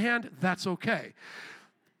raising my hand. That's okay.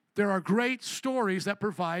 There are great stories that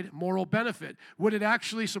provide moral benefit. Would it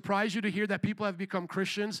actually surprise you to hear that people have become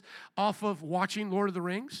Christians off of watching Lord of the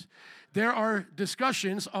Rings? There are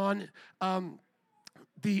discussions on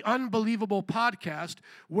the Unbelievable podcast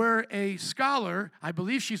where a scholar, I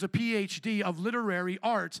believe she's a PhD of literary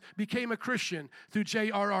arts, became a Christian through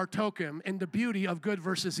J.R.R. Tolkien and the beauty of good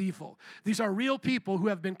versus evil. These are real people who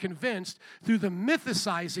have been convinced through the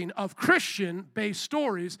mythicizing of Christian-based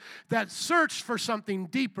stories that searched for something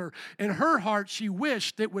deeper. In her heart, she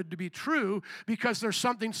wished it would be true because there's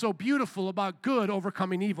something so beautiful about good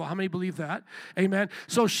overcoming evil. How many believe that? Amen.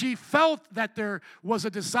 So she felt that there was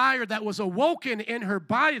a desire that was awoken in her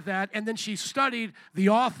by that, and then she studied the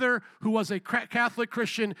author, who was a Catholic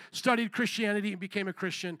Christian, studied Christianity and became a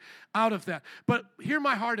Christian out of that. But hear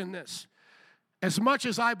my heart in this. As much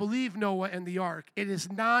as I believe Noah and the ark, it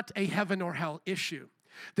is not a heaven or hell issue.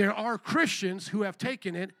 There are Christians who have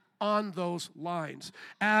taken it on those lines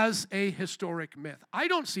as a historic myth. I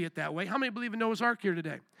don't see it that way. How many believe in Noah's Ark here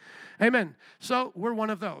today? Amen. So we're one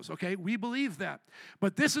of those, okay? We believe that.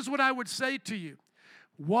 But this is what I would say to you.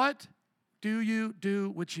 What do you do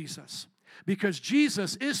with Jesus? Because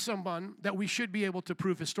Jesus is someone that we should be able to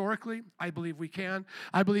prove historically. I believe we can.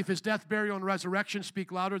 I believe his death, burial, and resurrection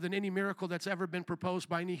speak louder than any miracle that's ever been proposed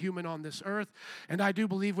by any human on this earth. And I do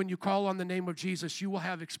believe when you call on the name of Jesus, you will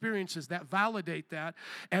have experiences that validate that.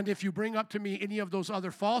 And if you bring up to me any of those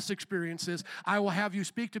other false experiences, I will have you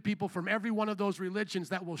speak to people from every one of those religions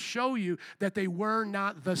that will show you that they were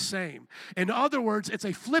not the same. In other words, it's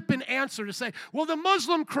a flippant answer to say, well, the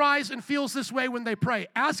Muslim cries and feels this way when they pray.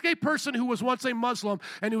 Ask a person who was once a Muslim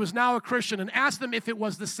and who is now a Christian and ask them if it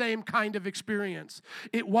was the same kind of experience.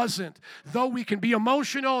 It wasn't. Though we can be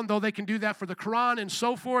emotional and though they can do that for the Quran and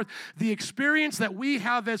so forth, the experience that we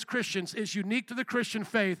have as Christians is unique to the Christian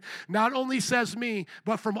faith, not only says me,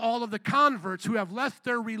 but from all of the converts who have left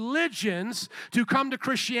their religions to come to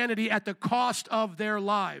Christianity at the cost of their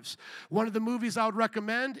lives. One of the movies I would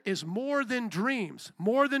recommend is More Than Dreams.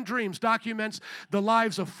 More Than Dreams documents the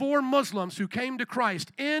lives of 4 Muslims who came to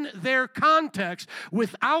Christ in their context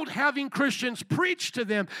without having Christians preach to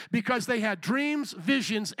them because they had dreams,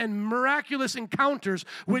 visions, and miraculous encounters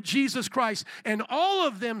with Jesus Christ. And all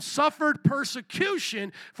of them suffered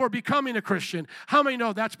persecution for becoming a Christian. How many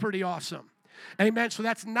know that's pretty awesome? Amen. So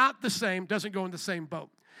that's not the same, doesn't go in the same boat.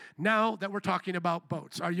 Now that we're talking about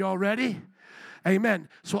boats, are you all ready? Amen.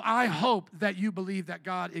 So I hope that you believe that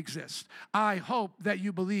God exists. I hope that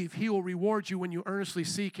you believe he will reward you when you earnestly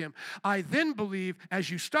seek him. I then believe as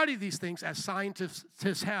you study these things, as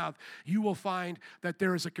scientists have, you will find that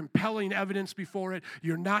there is a compelling evidence before it.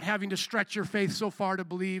 You're not having to stretch your faith so far to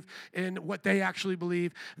believe in what they actually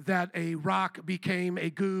believe, that a rock became a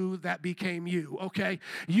goo that became you, okay?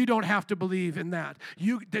 You don't have to believe in that.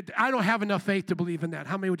 I don't have enough faith to believe in that.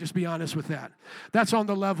 How many would just be honest with that? That's on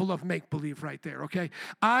the level of make-believe. believe right there, okay?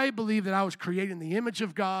 I believe that I was created in the image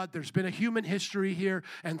of God. There's been a human history here,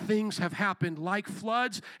 and things have happened like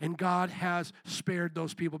floods, and God has spared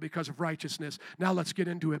those people because of righteousness. Now let's get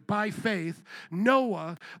into it. By faith,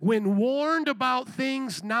 Noah, when warned about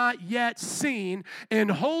things not yet seen, in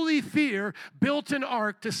holy fear, built an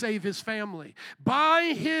ark to save his family.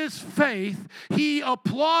 By his faith, he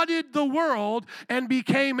applauded the world and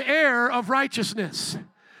became heir of righteousness.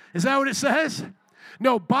 Is that what it says?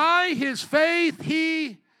 No, by his faith,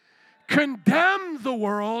 he condemned the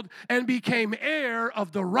world and became heir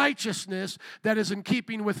of the righteousness that is in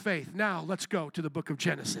keeping with faith. Now, let's go to the book of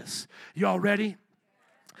Genesis. Y'all ready?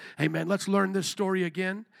 Amen. Let's learn this story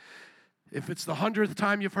again. If it's the 100th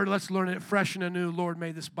time you've heard it, let's learn it fresh and anew. Lord,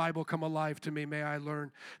 may this Bible come alive to me. May I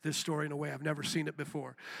learn this story in a way I've never seen it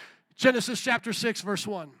before. Genesis chapter 6, verse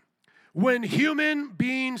 1. When human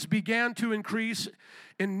beings began to increase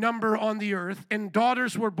in number on the earth, and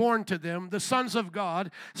daughters were born to them, the sons of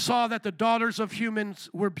God saw that the daughters of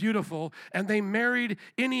humans were beautiful, and they married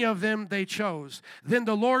any of them they chose. Then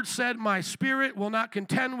the Lord said, my spirit will not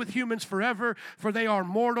contend with humans forever, for they are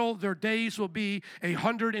mortal. Their days will be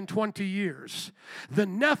 120 years. The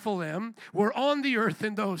Nephilim were on the earth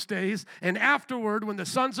in those days, and afterward, when the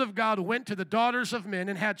sons of God went to the daughters of men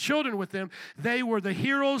and had children with them, they were the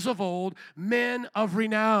heroes of old, men of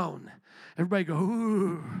renown. Everybody go,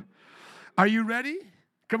 ooh. Are you ready?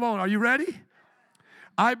 Come on, are you ready?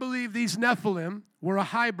 I believe these Nephilim were a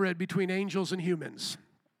hybrid between angels and humans.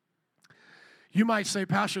 You might say,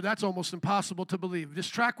 Pastor, that's almost impossible to believe.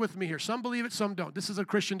 Just track with me here. Some believe it, some don't. This is a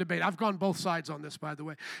Christian debate. I've gone both sides on this, by the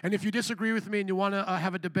way. And if you disagree with me and you want to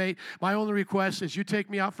have a debate, my only request is you take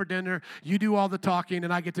me out for dinner, you do all the talking,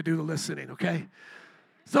 and I get to do the listening, okay?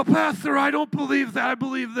 So, Pastor, I don't believe that. I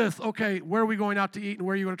believe this. Okay, where are we going out to eat, and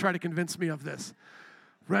where are you going to try to convince me of this?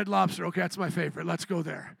 Red Lobster. Okay, that's my favorite. Let's go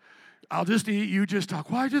there. I'll just eat. You just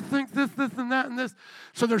talk. Why do you think this, and that, and this?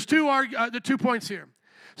 So there's the 2 points here.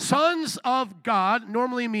 Sons of God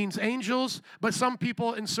normally means angels, but some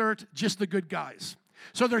people insert just the good guys.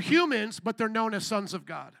 So they're humans, but they're known as sons of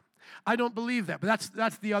God. I don't believe that, but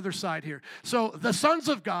that's the other side here. So the sons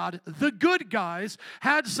of God, the good guys,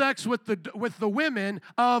 had sex with the women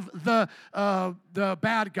of the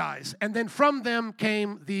bad guys, and then from them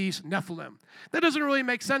came these Nephilim. That doesn't really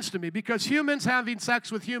make sense to me because humans having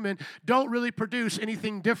sex with human don't really produce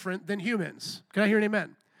anything different than humans. Can I hear an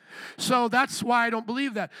amen? So that's why I don't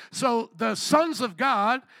believe that. So the sons of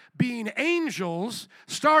God, being angels,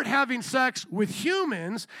 start having sex with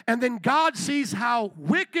humans, and then God sees how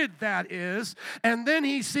wicked that is, and then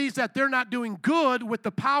he sees that they're not doing good with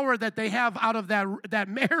the power that they have out of that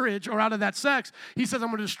marriage or out of that sex. He says, I'm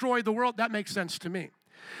going to destroy the world. That makes sense to me.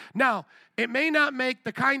 Now, it may not make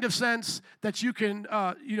the kind of sense that you can,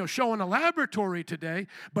 show in a laboratory today,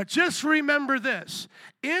 but just remember this.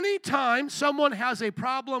 Anytime someone has a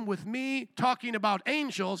problem with me talking about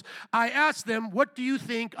angels, I ask them, what do you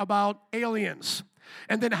think about aliens?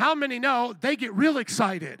 And then how many know they get real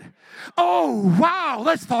excited? Oh, wow,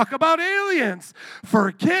 let's talk about aliens.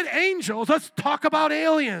 Forget angels, let's talk about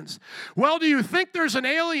aliens. Well, do you think there's an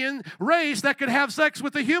alien race that could have sex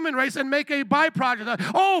with the human race and make a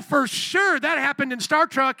byproduct? Oh, for sure, that happened in Star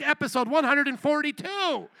Trek episode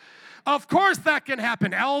 142. Of course that can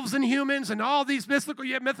happen. Elves and humans and all these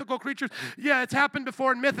mythical creatures. Yeah, it's happened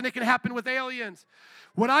before in myth, and it can happen with aliens.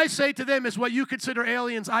 What I say to them is what you consider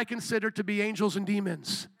aliens, I consider to be angels and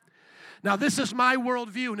demons. Now, this is my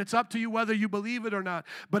worldview, and it's up to you whether you believe it or not.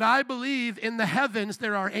 But I believe in the heavens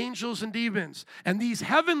there are angels and demons, and these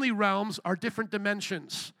heavenly realms are different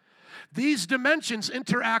dimensions. These dimensions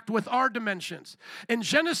interact with our dimensions. In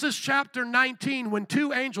Genesis chapter 19, when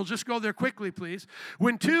two angels, just go there quickly, please.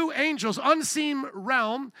 When two angels, Unseen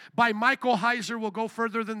Realm by Michael Heiser, will go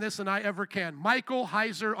further than this than I ever can. Michael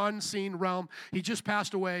Heiser, Unseen Realm. He just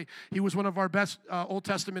passed away. He was one of our best Old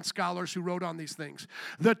Testament scholars who wrote on these things.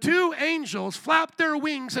 The two angels flapped their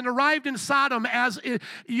wings and arrived in Sodom as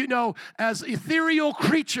ethereal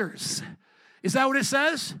creatures. Is that what it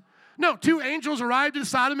says? No, two angels arrived in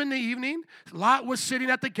Sodom in the evening. Lot was sitting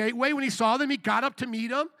at the gateway. When he saw them, he got up to meet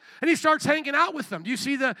them, and he starts hanging out with them. Do you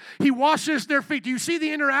see he washes their feet. Do you see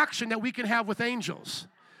the interaction that we can have with angels?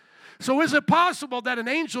 So is it possible that an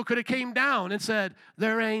angel could have came down and said,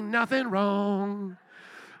 there ain't nothing wrong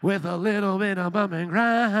with a little bit of bump and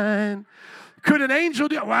grind? Could an angel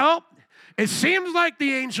do? Well, it seems like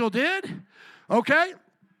the angel did. Okay?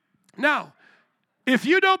 Now, If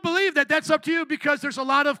you don't believe that, that's up to you, because there's a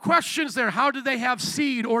lot of questions there. How do they have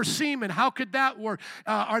seed or semen? How could that work?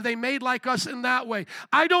 Are they made like us in that way?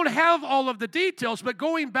 I don't have all of the details, but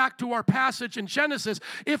going back to our passage in Genesis,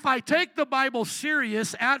 if I take the Bible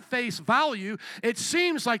serious at face value, it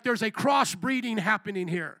seems like there's a crossbreeding happening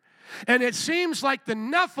here. And it seems like the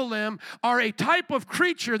Nephilim are a type of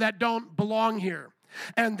creature that don't belong here.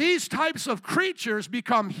 And these types of creatures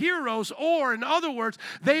become heroes, or in other words,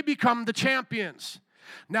 they become the champions.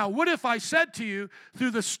 Now, what if I said to you,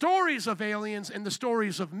 through the stories of aliens and the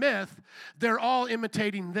stories of myth, they're all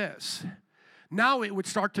imitating this? Now it would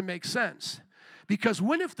start to make sense. Because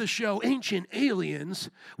what if the show Ancient Aliens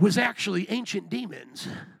was actually ancient demons?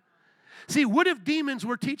 See, what if demons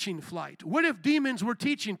were teaching flight? What if demons were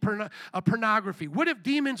teaching pornography? What if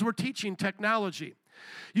demons were teaching technology?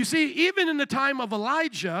 You see, even in the time of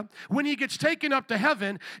Elijah, when he gets taken up to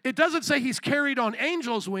heaven, it doesn't say he's carried on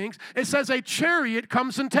angels' wings. It says a chariot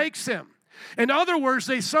comes and takes him. In other words,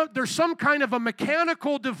 there's some kind of a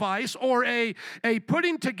mechanical device or a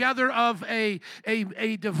putting together of a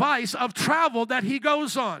device of travel that he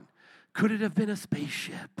goes on. Could it have been a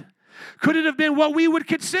spaceship? Could it have been what we would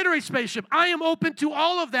consider a spaceship? I am open to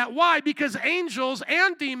all of that. Why? Because angels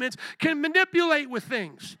and demons can manipulate with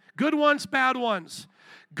things. Good ones, bad ones.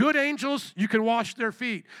 Good angels, you can wash their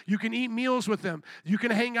feet. You can eat meals with them. You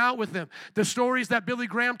can hang out with them. The stories that Billy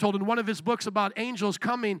Graham told in one of his books about angels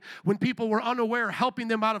coming when people were unaware, helping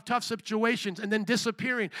them out of tough situations, and then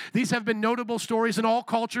disappearing. These have been notable stories in all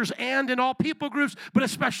cultures and in all people groups, but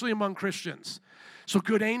especially among Christians. So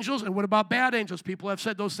good angels, and what about bad angels? People have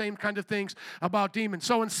said those same kind of things about demons.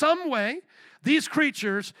 So in some way, these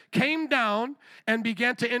creatures came down and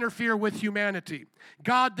began to interfere with humanity.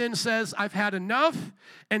 God then says, I've had enough,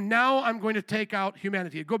 and now I'm going to take out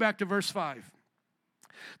humanity. Go back to verse 5.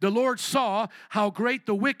 The Lord saw how great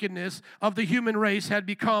the wickedness of the human race had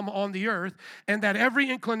become on the earth, and that every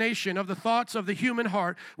inclination of the thoughts of the human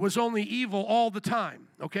heart was only evil all the time.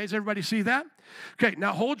 Okay, does everybody see that? Okay,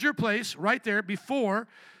 now hold your place right there before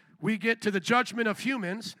we get to the judgment of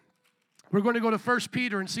humans. We're going to go to 1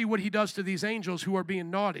 Peter and see what he does to these angels who are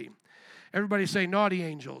being naughty. Everybody say naughty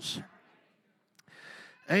angels.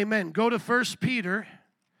 Amen. Go to 1 Peter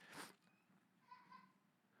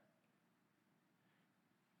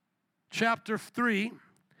chapter 3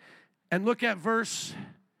 and look at verse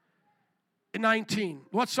 19.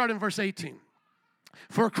 Let's start in verse 18.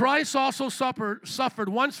 For Christ also suffered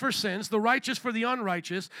once for sins, the righteous for the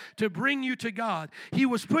unrighteous, to bring you to God. He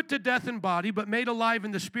was put to death in body, but made alive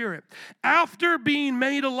in the spirit. After being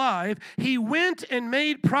made alive, he went and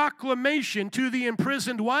made proclamation to the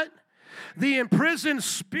imprisoned what? The imprisoned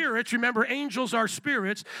spirits. Remember, angels are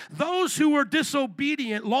spirits. Those who were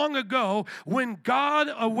disobedient long ago, when God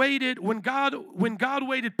waited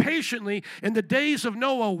patiently in the days of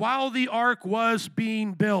Noah while the ark was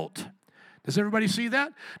being built. Does everybody see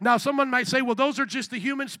that? Now, someone might say, well, those are just the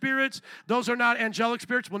human spirits. Those are not angelic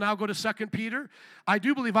spirits. We'll now go to 2 Peter. I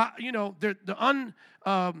do believe, the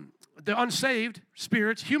unsaved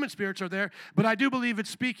spirits, human spirits are there, but I do believe it's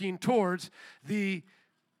speaking towards the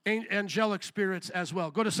angelic spirits as well.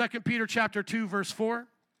 Go to 2 Peter chapter 2, verse 4.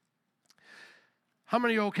 How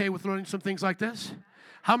many are okay with learning some things like this?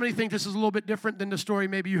 How many think this is a little bit different than the story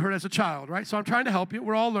maybe you heard as a child, right? So I'm trying to help you.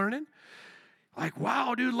 We're all learning. Like,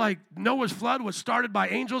 wow, dude, like Noah's flood was started by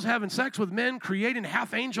angels having sex with men, creating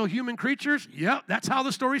half-angel human creatures. Yep, that's how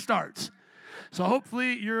the story starts. So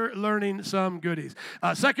hopefully you're learning some goodies.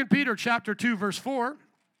 2 Peter chapter 2, verse 4.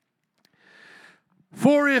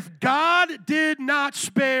 For if God did not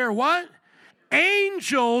spare what?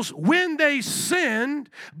 Angels when they sinned,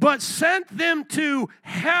 but sent them to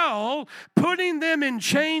hell, putting them in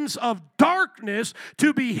chains of darkness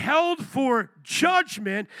to be held for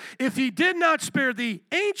judgment. If he did not spare the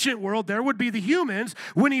ancient world, there would be the humans,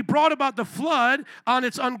 when he brought about the flood on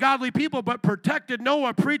its ungodly people, but protected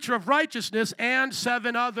Noah, preacher of righteousness, and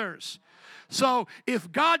 7 others. So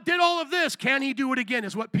if God did all of this, can he do it again,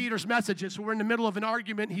 is what Peter's message is. So we're in the middle of an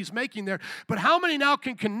argument he's making there. But how many now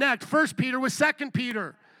can connect 1 Peter with 2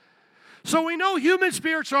 Peter? So we know human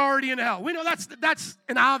spirits are already in hell. We know that's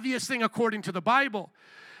an obvious thing according to the Bible.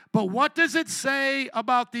 But what does it say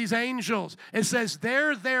about these angels? It says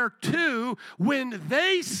they're there too when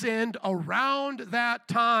they sinned around that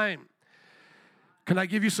time. Can I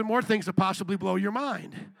give you some more things to possibly blow your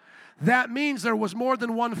mind? That means there was more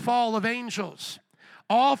than one fall of angels.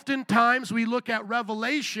 Oftentimes we look at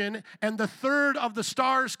Revelation and the third of the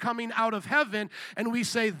stars coming out of heaven, and we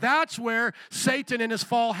say that's where Satan and his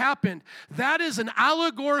fall happened. That is an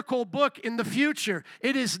allegorical book in the future.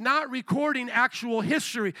 It is not recording actual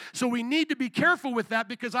history. So we need to be careful with that,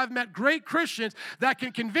 because I've met great Christians that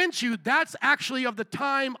can convince you that's actually of the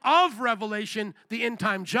time of Revelation, the end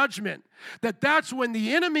time judgment. That's when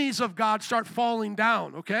the enemies of God start falling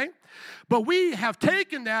down, okay? But we have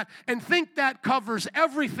taken that and think that covers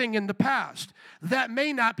everything in the past. That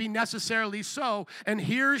may not be necessarily so, and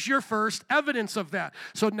here's your first evidence of that.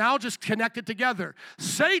 So now just connect it together.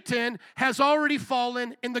 Satan has already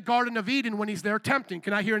fallen in the Garden of Eden when he's there tempting.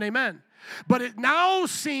 Can I hear an amen? But it now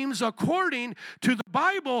seems, according to the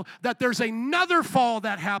Bible, that there's another fall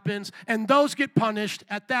that happens, and those get punished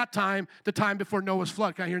at that time, the time before Noah's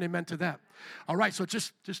flood. Can I hear an amen to that? All right, so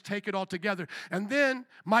just take it all together. And then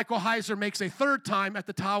Michael Heiser makes a third time at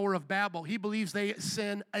the Tower of Babel. He believes they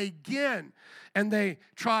sin again, and they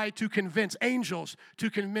try to convince angels, to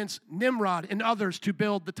convince Nimrod and others to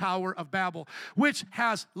build the Tower of Babel, which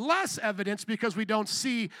has less evidence because we don't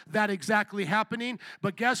see that exactly happening.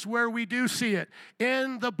 But guess where we do see it?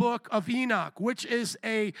 In the book of Enoch, which is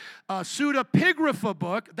a pseudepigrapha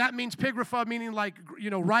book. That means pigrapha meaning like,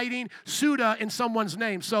 writing, pseudo in someone's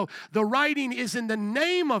name. So the writing is in the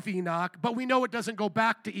name of Enoch, but we know it doesn't go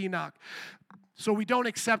back to Enoch. So we don't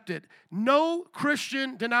accept it. No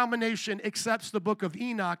Christian denomination accepts the book of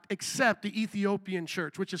Enoch except the Ethiopian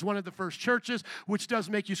church, which is one of the first churches, which does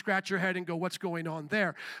make you scratch your head and go, what's going on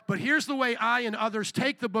there? But here's the way I and others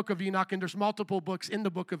take the book of Enoch, and there's multiple books in the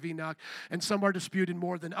book of Enoch, and some are disputed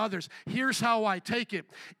more than others. Here's how I take it.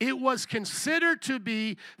 It was considered to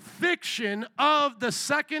be fiction of the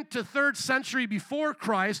 2nd to 3rd century before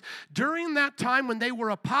Christ, during that time when they were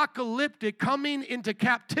apocalyptic, coming into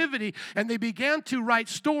captivity, and they began to write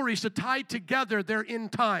stories to tie together their end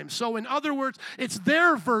times. So in other words, it's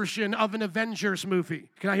their version of an Avengers movie.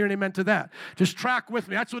 Can I hear an amen to that? Just track with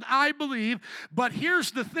me. That's what I believe. But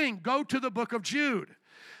here's the thing. Go to the book of Jude.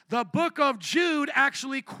 The book of Jude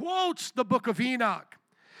actually quotes the book of Enoch.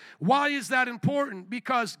 Why is that important?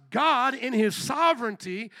 Because God, in his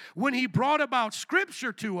sovereignty, when he brought about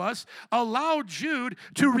Scripture to us, allowed Jude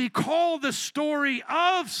to recall the story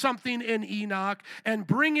of something in Enoch and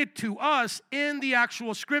bring it to us in the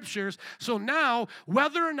actual Scriptures. So now,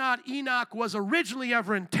 whether or not Enoch was originally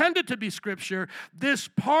ever intended to be Scripture, this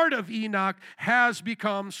part of Enoch has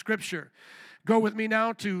become Scripture. Go with me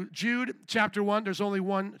now to Jude chapter 1. There's only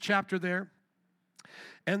one chapter there.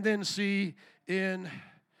 And then see in...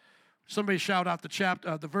 Somebody shout out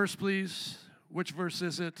the verse, please. Which verse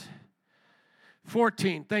is it?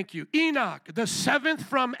 14, thank you. Enoch, the 7th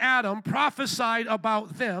from Adam, prophesied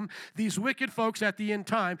about them, these wicked folks at the end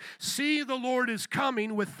time. See, the Lord is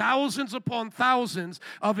coming with thousands upon thousands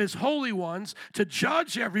of his holy ones to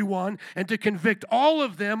judge everyone and to convict all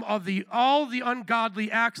of them of all the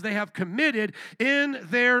ungodly acts they have committed in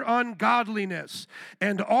their ungodliness.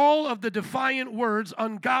 And all of the defiant words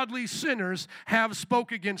ungodly sinners have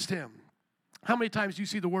spoke against him. How many times do you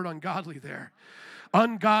see the word ungodly there?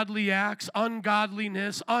 Ungodly acts,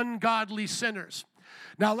 ungodliness, ungodly sinners.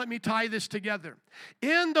 Now let me tie this together.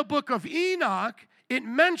 In the book of Enoch, it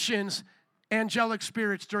mentions angelic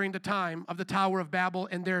spirits during the time of the Tower of Babel,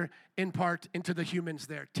 and they're in part into the humans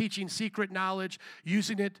there, teaching secret knowledge,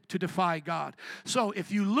 using it to defy God. So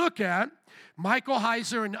if you look at Michael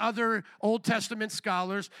Heiser and other Old Testament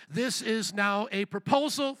scholars, this is now a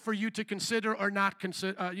proposal for you to consider or not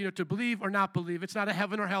consider, to believe or not believe. It's not a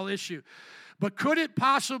heaven or hell issue. But could it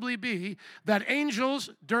possibly be that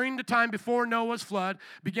angels, during the time before Noah's flood,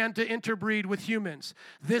 began to interbreed with humans?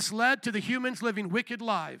 This led to the humans living wicked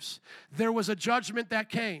lives. There was a judgment that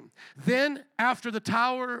came. Then, after the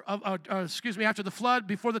after the flood,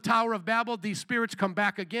 before the Tower of Babel, these spirits come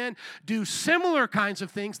back again, do similar kinds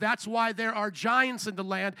of things. That's why there are giants in the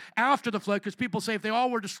land after the flood, because people say if they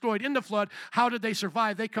all were destroyed in the flood, how did they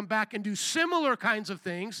survive? They come back and do similar kinds of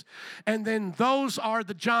things, and then those are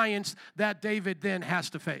the giants that David then has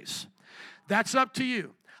to face. That's up to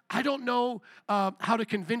you. I don't know how to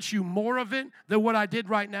convince you more of it than what I did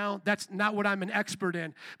right now. That's not what I'm an expert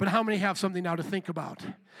in. But how many have something now to think about?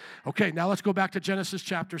 Okay, now let's go back to Genesis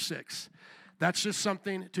chapter 6. That's just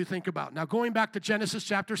something to think about. Now, going back to Genesis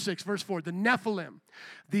chapter 6, verse 4, the Nephilim,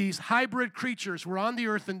 these hybrid creatures were on the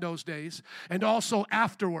earth in those days, and also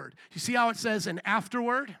afterward. You see how it says an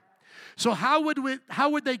afterward? So how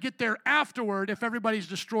would they get there afterward if everybody's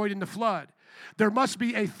destroyed in the flood? There must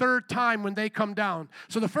be a third time when they come down.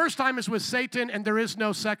 So the first time is with Satan, and there is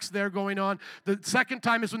no sex there going on. The second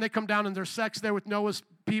time is when they come down, and there's sex there with Noah's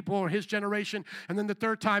people or his generation. And then the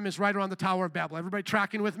third time is right around the Tower of Babel. Everybody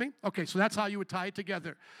tracking with me? Okay, so that's how you would tie it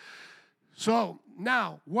together. So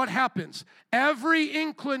now, what happens? Every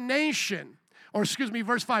inclination,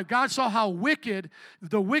 verse 5, God saw how wicked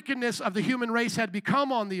the wickedness of the human race had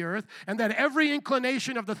become on the earth, and that every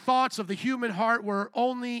inclination of the thoughts of the human heart were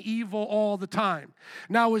only evil all the time.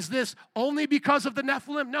 Now, is this only because of the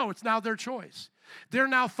Nephilim? No, it's now their choice. They're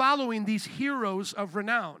now following these heroes of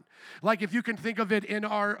renown. Like if you can think of it in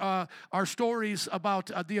our stories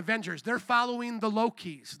about the Avengers, they're following the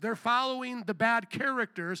Lokis. They're following the bad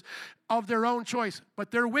characters of their own choice,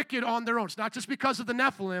 but they're wicked on their own. It's not just because of the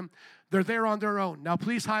Nephilim. They're there on their own. Now,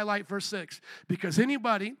 please highlight verse 6, because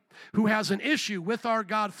anybody who has an issue with our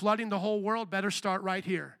God flooding the whole world better start right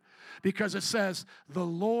here. Because it says, the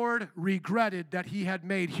Lord regretted that he had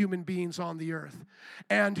made human beings on the earth,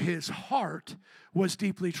 and his heart was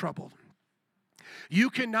deeply troubled. You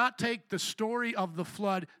cannot take the story of the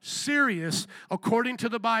flood serious according to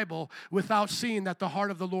the Bible without seeing that the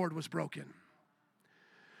heart of the Lord was broken.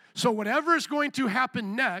 So whatever is going to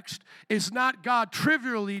happen next is not God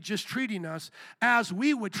trivially just treating us as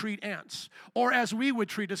we would treat ants or as we would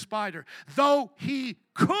treat a spider. Though he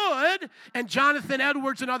could, and Jonathan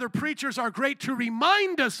Edwards and other preachers are great to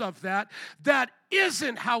remind us of that, that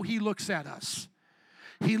isn't how he looks at us.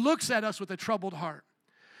 He looks at us with a troubled heart.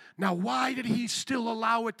 Now, why did he still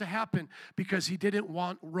allow it to happen? Because he didn't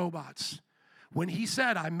want robots. When he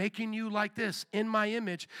said, I'm making you like this in my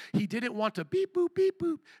image, he didn't want to beep,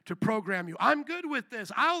 boop, to program you. I'm good with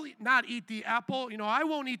this. I'll not eat the apple. I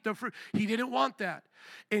won't eat the fruit. He didn't want that.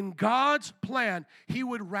 In God's plan, he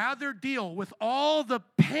would rather deal with all the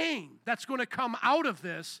pain that's going to come out of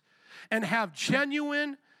this and have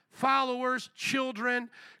genuine followers, children,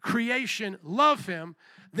 creation love him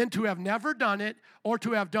than to have never done it or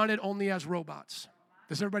to have done it only as robots.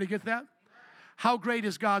 Does everybody get that? How great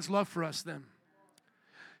is God's love for us then?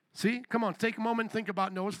 See, come on, take a moment and think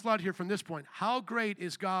about Noah's flood here from this point. How great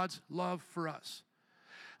is God's love for us?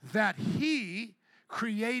 That he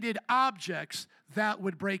created objects that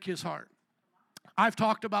would break his heart. I've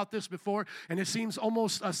talked about this before, and it seems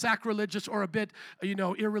almost sacrilegious or a bit,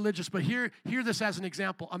 irreligious. But hear this as an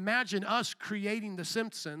example. Imagine us creating The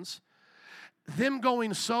Simpsons, them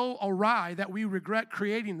going so awry that we regret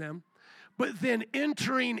creating them, but then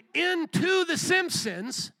entering into The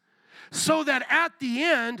Simpsons so that at the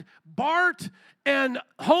end, Bart and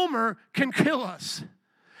Homer can kill us.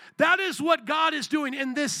 That is what God is doing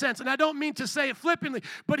in this sense. And I don't mean to say it flippantly,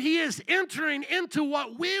 but he is entering into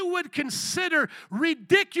what we would consider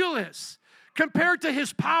ridiculous compared to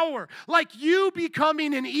his power. Like you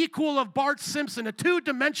becoming an equal of Bart Simpson, a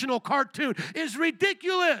two-dimensional cartoon, is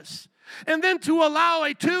ridiculous. And then to allow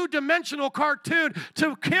a two-dimensional cartoon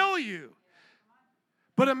to kill you.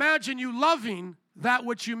 But imagine you loving that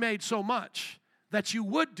which you made so much that you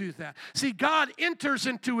would do that. See, God enters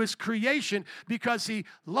into his creation because he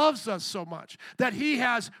loves us so much that he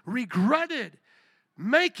has regretted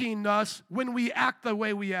making us when we act the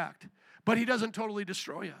way we act. But he doesn't totally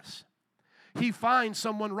destroy us. He finds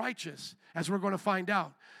someone righteous, as we're going to find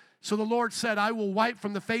out. So the Lord said, I will wipe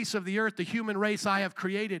from the face of the earth the human race I have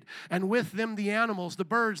created, and with them the animals, the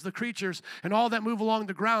birds, the creatures, and all that move along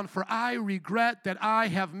the ground, for I regret that I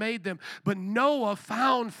have made them. But Noah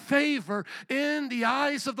found favor in the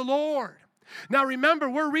eyes of the Lord. Now remember,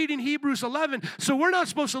 we're reading Hebrews 11, so we're not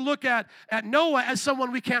supposed to look at Noah as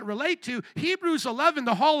someone we can't relate to. Hebrews 11,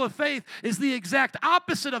 the hall of faith, is the exact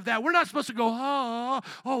opposite of that. We're not supposed to go, oh,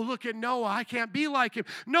 look at Noah, I can't be like him.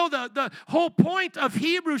 No, the whole point of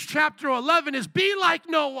Hebrews chapter 11 is be like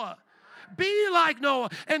Noah. Be like Noah.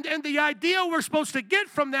 And the idea we're supposed to get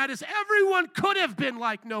from that is everyone could have been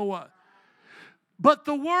like Noah. But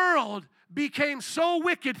the world became so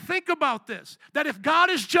wicked. Think about this, that if God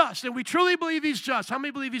is just, and we truly believe he's just, how many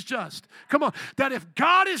believe he's just? Come on, that if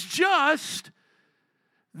God is just,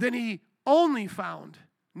 then he only found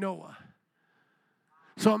Noah.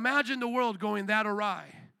 So imagine the world going that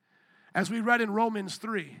awry, as we read in Romans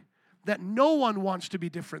 3, that no one wants to be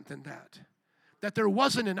different than that there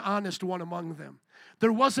wasn't an honest one among them.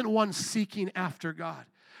 There wasn't one seeking after God.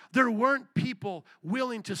 There weren't people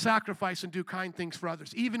willing to sacrifice and do kind things for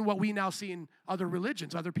others, even what we now see in other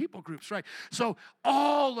religions, other people groups, right? So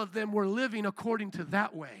all of them were living according to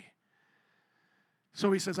that way.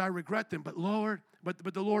 So he says, I regret them, but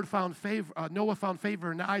the Lord found favor, Noah found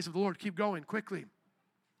favor in the eyes of the Lord. Keep going quickly.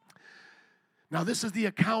 Now, this is the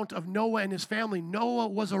account of Noah and his family. Noah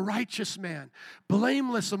was a righteous man,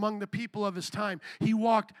 blameless among the people of his time. He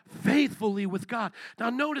walked faithfully with God. Now,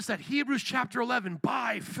 notice that Hebrews chapter 11,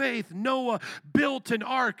 by faith, Noah built an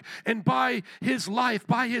ark, and by his life,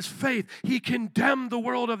 by his faith, he condemned the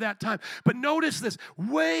world of that time. But notice this,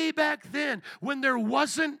 way back then, when there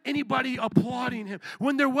wasn't anybody applauding him,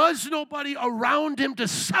 when there was nobody around him to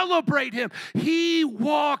celebrate him, he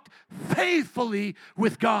walked faithfully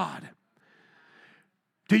with God.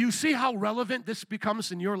 Do you see how relevant this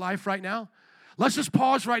becomes in your life right now? Let's just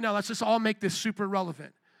pause right now. Let's just all make this super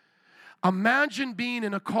relevant. Imagine being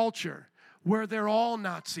in a culture where they're all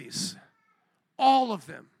Nazis, all of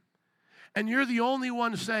them, and you're the only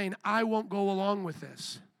one saying, I won't go along with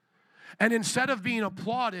this. And instead of being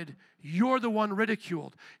applauded, you're the one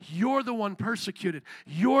ridiculed. You're the one persecuted.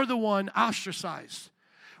 You're the one ostracized.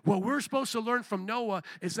 What we're supposed to learn from Noah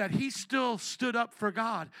is that he still stood up for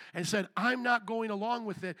God and said, I'm not going along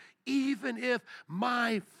with it, even if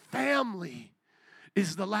my family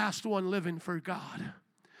is the last one living for God.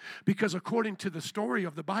 Because according to the story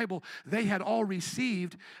of the Bible, they had all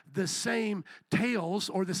received the same tales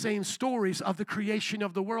or the same stories of the creation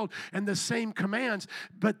of the world and the same commands,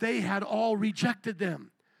 but they had all rejected them.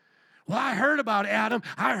 Well, I heard about Adam.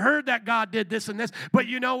 I heard that God did this and this. But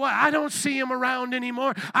you know what? I don't see him around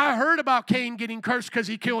anymore. I heard about Cain getting cursed because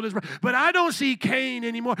he killed his brother. But I don't see Cain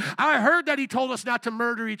anymore. I heard that he told us not to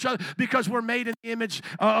murder each other because we're made in the image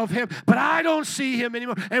of him. But I don't see him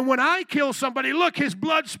anymore. And when I kill somebody, look, his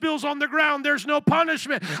blood spills on the ground. There's no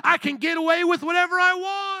punishment. I can get away with whatever I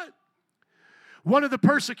want. One of the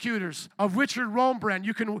persecutors of Richard Rembrandt,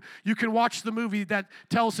 you can watch the movie that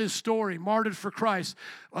tells his story, martyred for Christ,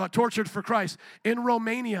 tortured for Christ. In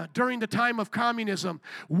Romania, during the time of communism,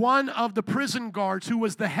 one of the prison guards who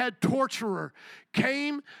was the head torturer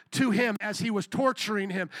came to him as he was torturing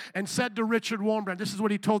him and said to Richard Rembrandt, this is what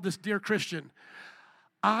he told this dear Christian,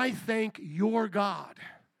 I thank your God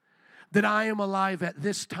that I am alive at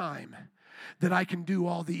this time, that I can do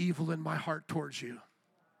all the evil in my heart towards you.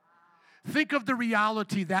 Think of the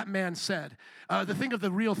reality that man said. Think of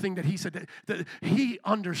the real thing that he said. That he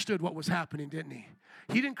understood what was happening, didn't he?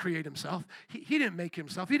 He didn't create himself. He didn't make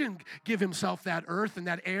himself. He didn't give himself that earth and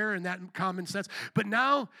that air and that common sense. But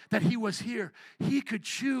now that he was here, he could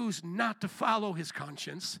choose not to follow his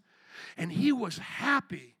conscience. And he was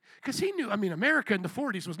happy. Because he knew, America in the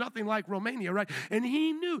 40s was nothing like Romania, right? And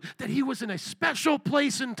he knew that he was in a special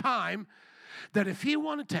place in time that if he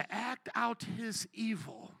wanted to act out his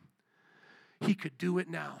evil, he could do it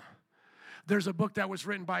now. There's a book that was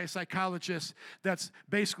written by a psychologist that's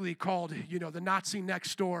basically called, The Nazi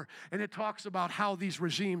Next Door. And it talks about how these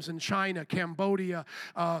regimes in China, Cambodia,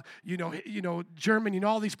 Germany, and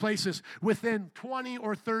all these places, within 20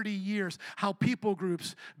 or 30 years, how people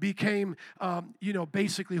groups became,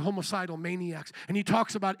 basically homicidal maniacs. And he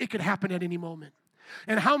talks about it could happen at any moment.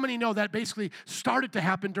 And how many know that basically started to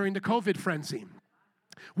happen during the COVID frenzy?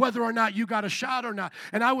 Whether or not you got a shot or not.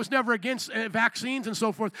 And I was never against vaccines and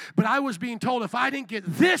so forth, but I was being told if I didn't get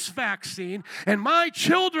this vaccine and my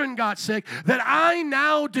children got sick, that I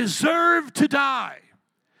now deserve to die.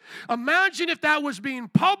 Imagine if that was being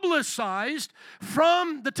publicized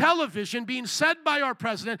from the television, being said by our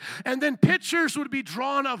president, and then pictures would be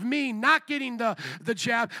drawn of me not getting the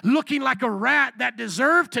jab, looking like a rat that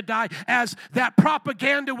deserved to die as that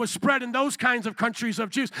propaganda was spread in those kinds of countries of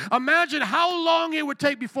Jews. Imagine how long it would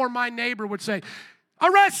take before my neighbor would say,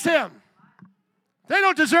 arrest him. They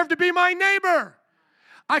don't deserve to be my neighbor.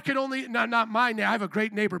 I could only, not my neighbor, I have a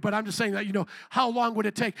great neighbor, but I'm just saying that, how long would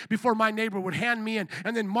it take before my neighbor would hand me in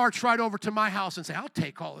and then march right over to my house and say, I'll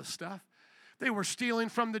take all this stuff. They were stealing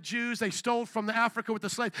from the Jews. They stole from the Africa with the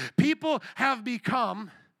slaves. People have become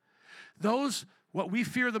those, what we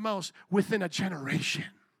fear the most, within a generation.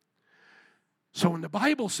 So when the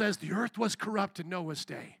Bible says the earth was corrupt in Noah's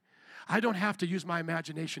day, I don't have to use my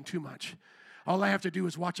imagination too much. All I have to do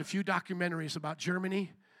is watch a few documentaries about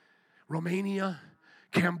Germany, Romania,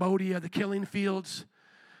 Cambodia, the killing fields,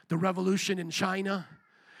 the revolution in China,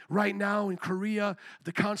 right now in Korea,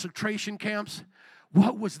 the concentration camps.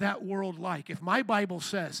 What was that world like? If my Bible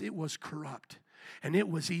says it was corrupt and it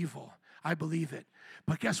was evil, I believe it.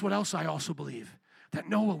 But guess what else I also believe? That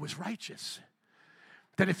Noah was righteous.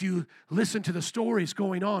 That if you listen to the stories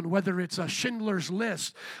going on, whether it's a Schindler's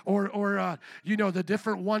List or the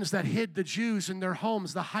different ones that hid the Jews in their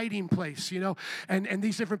homes, the hiding place, and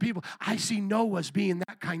these different people, I see Noah as being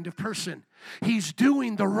that kind of person. He's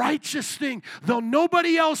doing the righteous thing, though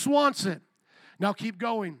nobody else wants it. Now keep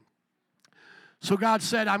going. So God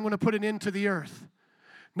said, I'm going to put an end to the earth.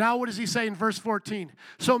 Now what does he say in verse 14?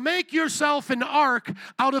 So make yourself an ark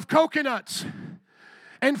out of coconuts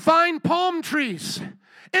and fine palm trees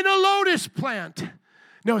and a lotus plant.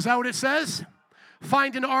 No, is that what it says?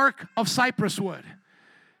 Find an ark of cypress wood.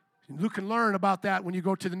 You can learn about that when you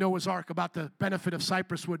go to the Noah's Ark, about the benefit of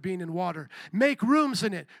cypress wood being in water. Make rooms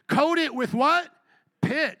in it. Coat it with what?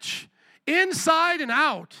 Pitch. Inside and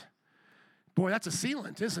out. Boy, that's a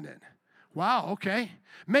sealant, isn't it? Wow, okay.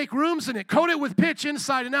 Make rooms in it. Coat it with pitch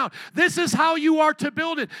inside and out. This is how you are to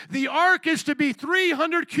build it. The ark is to be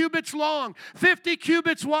 300 cubits long, 50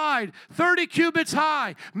 cubits wide, 30 cubits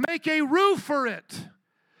high. Make a roof for it.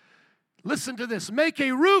 Listen to this. Make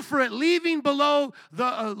a roof for it, leaving below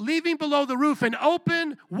the roof, and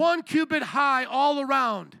open 1 cubit high all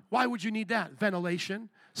around. Why would you need that? Ventilation.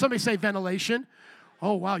 Somebody say ventilation.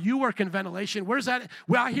 Oh, wow, you work in ventilation. Where's that?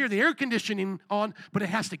 Well, I hear the air conditioning on, but it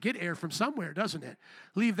has to get air from somewhere, doesn't it?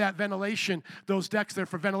 Leave that ventilation, those decks there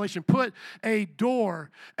for ventilation. Put a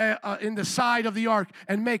door in the side of the ark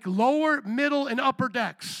and make lower, middle, and upper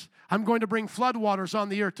decks. I'm going to bring floodwaters on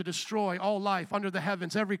the earth to destroy all life under the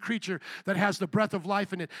heavens, every creature that has the breath of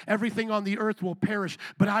life in it. Everything on the earth will perish,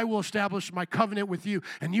 but I will establish my covenant with you,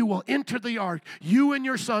 and you will enter the ark, you and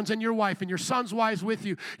your sons and your wife and your sons' wives with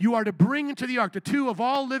you. You are to bring into the ark the 2 of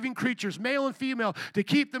all living creatures, male and female, to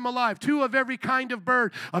keep them alive. 2 of every kind of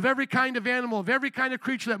bird, of every kind of animal, of every kind of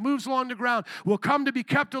creature that moves along the ground will come to be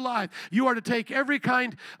kept alive. You are to take every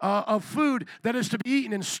kind of food that is to be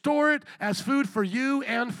eaten and store it as food for you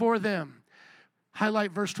and for them.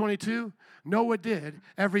 Highlight verse 22. Noah did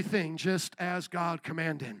everything just as God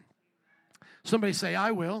commanded. Somebody say,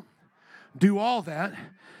 I will do all that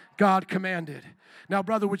God commanded. Now,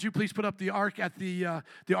 brother, would you please put up the ark at the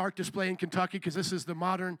ark display in Kentucky, because this is the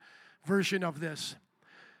modern version of this.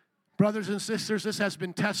 Brothers and sisters, this has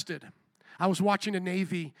been tested. I was watching a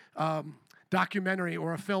Navy documentary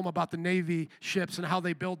or a film about the Navy ships and how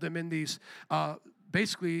they build them in these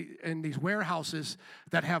basically in these warehouses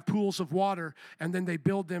that have pools of water, and then they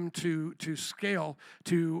build them to scale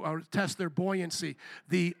to test their buoyancy.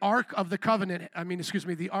 The Ark of the Covenant,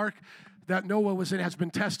 the Ark that Noah was in has been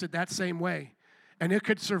tested that same way, and it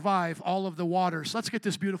could survive all of the waters. Let's get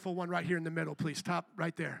this beautiful one right here in the middle, please. Top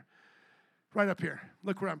right there. Right up here.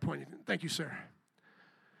 Look where I'm pointing. Thank you, sir.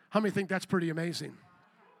 How many think that's pretty amazing?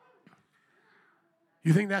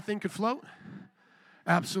 You think that thing could float?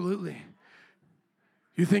 Absolutely.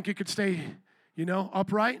 You think it could stay,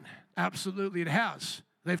 upright? Absolutely, it has.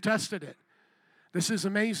 They've tested it. This is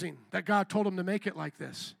amazing that God told them to make it like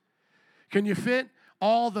this. Can you fit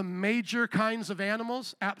all the major kinds of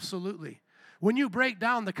animals? Absolutely. When you break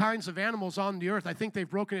down the kinds of animals on the earth, I think they've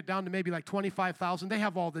broken it down to maybe like 25,000. They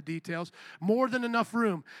have all the details. More than enough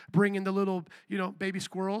room. Bring in the little, baby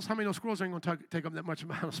squirrels. How many of those squirrels aren't going to take up that much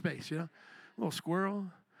amount of space, A little squirrel.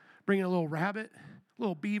 Bring in a little rabbit, a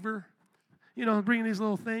little beaver. Bringing these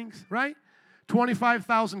little things, right?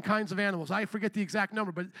 25,000 kinds of animals. I forget the exact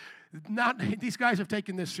number, but these guys have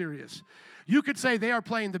taken this serious. You could say they are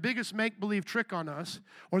playing the biggest make-believe trick on us,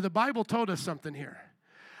 or the Bible told us something here.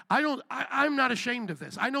 I'm not ashamed of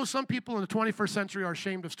this. I know some people in the 21st century are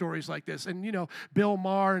ashamed of stories like this, and, Bill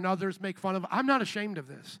Maher and others make fun of it. I'm not ashamed of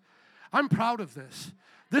this. I'm proud of this.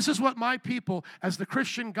 This is what my people, as the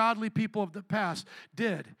Christian, godly people of the past,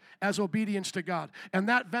 did as obedience to God. And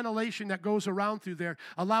that ventilation that goes around through there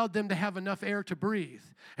allowed them to have enough air to breathe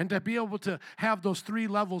and to be able to have those 3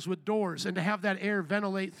 levels with doors and to have that air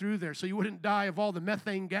ventilate through there so you wouldn't die of all the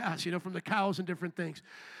methane gas, from the cows and different things.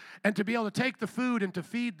 And to be able to take the food and to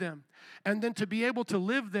feed them. And then to be able to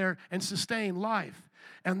live there and sustain life.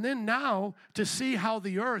 And then now to see how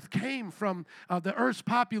the earth came from, the earth's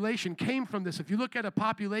population came from this. If you look at a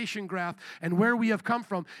population graph and where we have come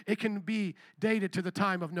from, it can be dated to the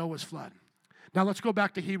time of Noah's flood. Now let's go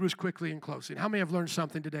back to Hebrews quickly in closing. How many have learned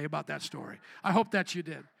something today about that story? I hope that you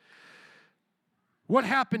did. What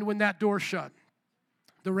happened when that door shut?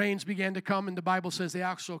 The rains began to come, and the Bible says they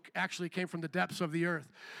actually came from the depths of the earth.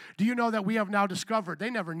 Do you know that we have now discovered,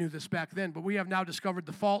 they never knew this back then, but we have now discovered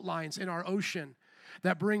the fault lines in our ocean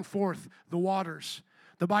that bring forth the waters.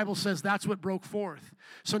 The Bible says that's what broke forth.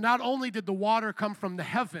 So not only did the water come from the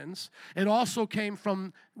heavens, it also came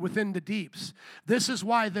from within the deeps. This is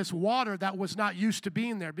why this water that was not used to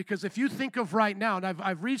being there, because if you think of right now, and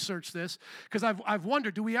I've researched this, because I've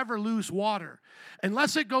wondered, do we ever lose water?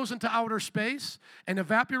 Unless it goes into outer space and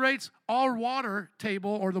evaporates, our water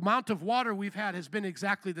table or the amount of water we've had has been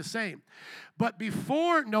exactly the same. But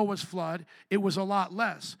before Noah's flood, it was a lot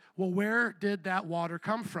less. Well, where did that water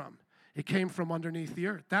come from? It came from underneath the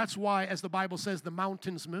earth. That's why, as the Bible says, the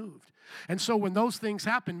mountains moved. And so when those things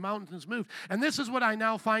happen, mountains moved. And this is what I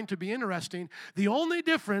now find to be interesting. The only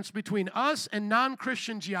difference between us and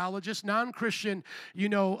non-Christian geologists, non-Christian,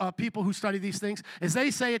 people who study these things, is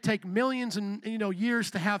they say it takes millions and,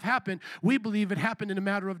 years to have happen. We believe it happened in a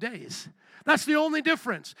matter of days. That's the only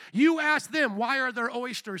difference. You ask them, why are there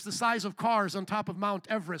oysters the size of cars on top of Mount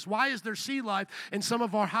Everest? Why is there sea life in some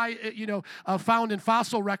of our high, found in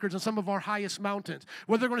fossil records on some of our highest mountains?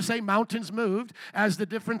 Well, they're going to say mountains moved as the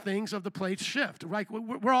different things of the plates shift. Right?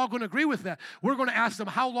 We're all going to agree with that. We're going to ask them,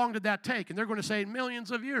 how long did that take? And they're going to say millions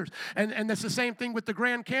of years. And that's the same thing with the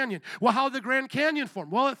Grand Canyon. Well, how did the Grand Canyon form?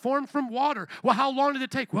 Well, it formed from water. Well, how long did it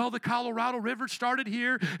take? Well, the Colorado River started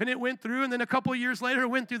here, and it went through, and then a couple of years later, it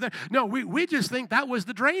went through there. No, we just think that was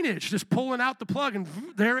the drainage, just pulling out the plug, and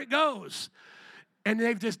there it goes. And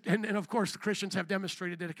and of course, the Christians have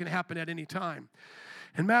demonstrated that it can happen at any time.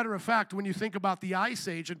 And matter of fact, when you think about the Ice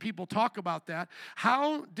Age and people talk about that,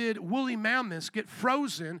 how did woolly mammoths get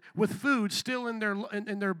frozen with food still in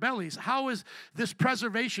their bellies? How is this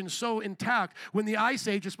preservation so intact when the Ice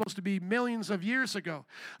Age is supposed to be millions of years ago?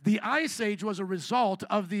 The Ice Age was a result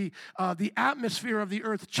of the atmosphere of the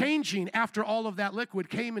earth changing after all of that liquid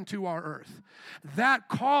came into our earth. That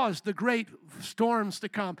caused the great storms to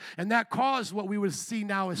come, and that caused what we would see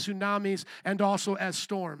now as tsunamis and also as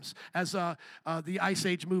storms, as the Ice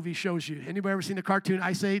Age movie shows you. Anybody ever seen the cartoon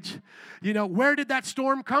Ice Age? Where did that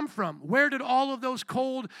storm come from? Where did all of those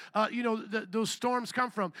cold, those storms come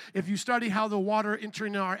from? If you study how the water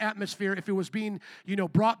entering our atmosphere, if it was being,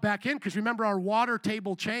 brought back in, because remember our water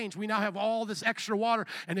table changed. We now have all this extra water,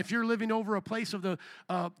 and if you're living over a place of the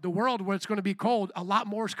world where it's going to be cold, a lot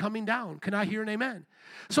more is coming down. Can I hear an amen?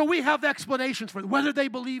 So we have explanations for it. Whether they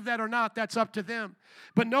believe that or not, that's up to them.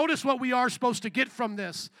 But notice what we are supposed to get from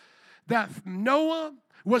this. That Noah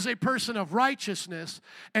was a person of righteousness,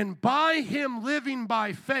 and by him living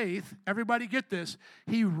by faith, everybody get this,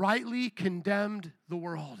 he rightly condemned the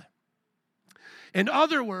world. In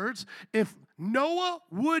other words, if Noah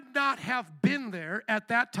would not have been there at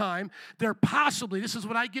that time, there possibly, this is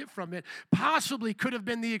what I get from it, possibly could have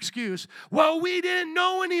been the excuse, well, we didn't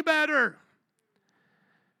know any better.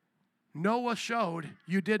 Noah showed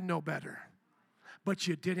you did know better, but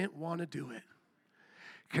you didn't want to do it.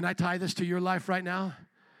 Can I tie this to your life right now?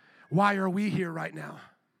 Why are we here right now?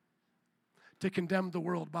 To condemn the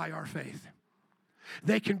world by our faith.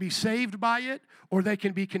 They can be saved by it, or they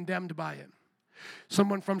can be condemned by it.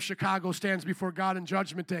 Someone from Chicago stands before God in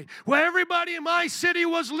Judgment Day. Well, everybody in my city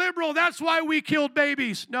was liberal. That's why we killed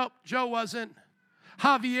babies. Nope, Joe wasn't.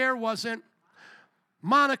 Javier wasn't.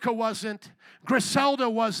 Monica wasn't. Griselda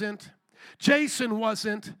wasn't. Jason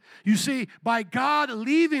wasn't. You see, by God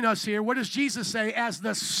leaving us here, what does Jesus say? As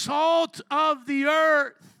the salt of the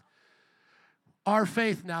earth. Our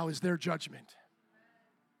faith now is their judgment.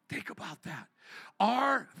 Think about that.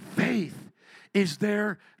 Our faith is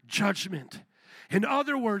their judgment. In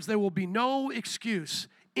other words, there will be no excuse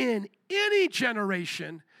in any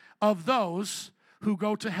generation of those who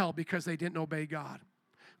go to hell because they didn't obey God.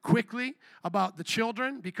 Quickly about the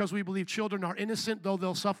children, because we believe children are innocent, though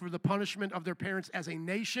they'll suffer the punishment of their parents as a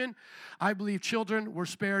nation. I believe children were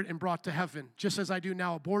spared and brought to heaven, just as I do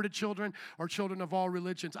now aborted children or children of all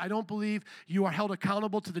religions. I don't believe you are held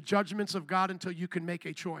accountable to the judgments of God until you can make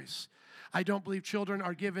a choice. I don't believe children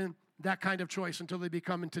are given that kind of choice until they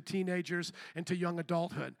become into teenagers, into young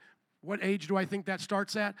adulthood. What age do I think that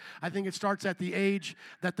starts at? I think it starts at the age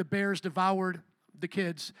that the bears devoured the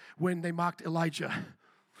kids when they mocked Elijah.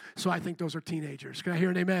 So I think those are teenagers. Can I hear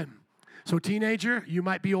an amen? So teenager, you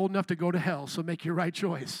might be old enough to go to hell, so make your right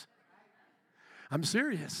choice. I'm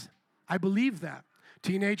serious. I believe that.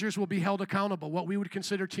 Teenagers will be held accountable. What we would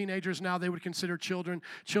consider teenagers now, they would consider children.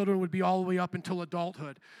 Children would be all the way up until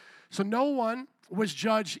adulthood. So no one was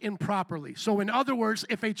judged improperly. So in other words,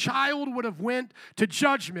 if a child would have went to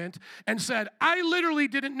judgment and said, I literally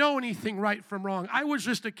didn't know anything right from wrong. I was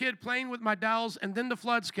just a kid playing with my dolls, and then the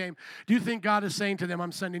floods came. Do you think God is saying to them,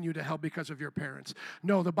 I'm sending you to hell because of your parents?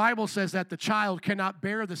 No, the Bible says that the child cannot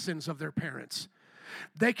bear the sins of their parents.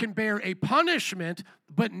 They can bear a punishment,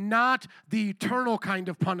 but not the eternal kind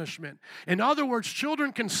of punishment. In other words,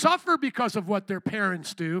 children can suffer because of what their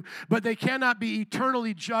parents do, but they cannot be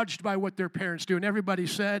eternally judged by what their parents do. And everybody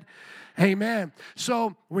said, amen.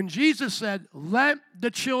 So when Jesus said, let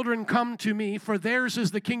the children come to me, for theirs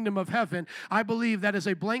is the kingdom of heaven, I believe that is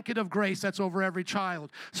a blanket of grace that's over every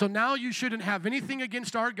child. So now you shouldn't have anything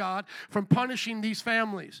against our God from punishing these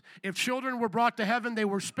families. If children were brought to heaven, they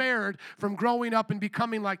were spared from growing up and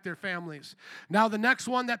becoming like their families. Now the next next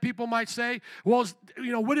one that people might say, well,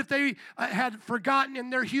 what if they had forgotten in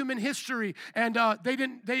their human history and they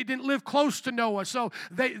didn't live close to Noah, so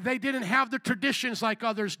they didn't have the traditions like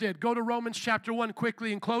others did. Go to Romans chapter 1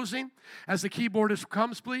 quickly in closing, as the keyboardist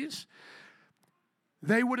comes, please.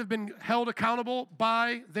 They would have been held accountable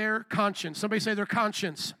by their conscience. Somebody say their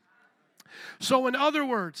conscience. So in other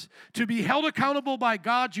words, to be held accountable by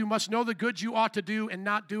God, you must know the good you ought to do and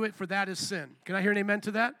not do it, for that is sin. Can I hear an amen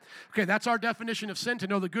to that? Okay, that's our definition of sin, to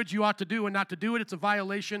know the good you ought to do and not to do it. It's a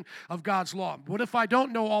violation of God's law. What if I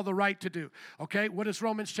don't know all the right to do? Okay, what does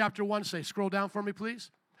Romans chapter 1 say? Scroll down for me, please.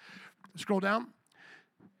 Scroll down.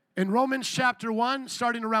 In Romans chapter 1,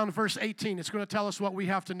 starting around verse 18, it's going to tell us what we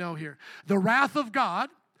have to know here. The wrath of God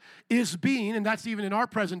is being, and that's even in our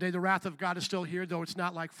present day, the wrath of God is still here, though it's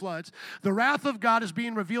not like floods. The wrath of God is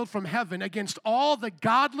being revealed from heaven against all the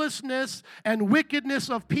godlessness and wickedness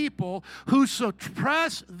of people who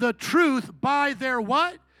suppress the truth by their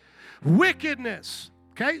what? Wickedness.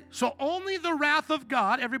 Okay? So only the wrath of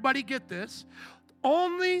God, everybody get this,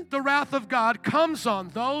 only the wrath of God comes on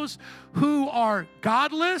those who are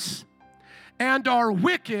godless and are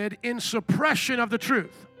wicked in suppression of the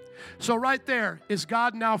truth. So right there, is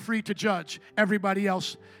God now free to judge everybody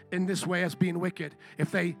else in this way as being wicked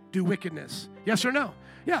if they do wickedness? Yes or no?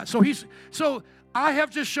 Yeah, so I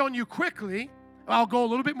have just shown you quickly, I'll go a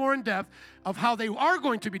little bit more in depth, of how they are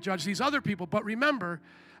going to be judged, these other people. But remember,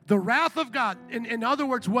 the wrath of God, in other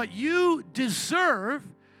words, what you deserve,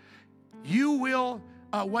 you will,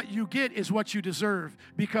 what you get is what you deserve,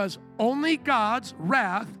 because only God's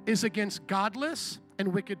wrath is against godless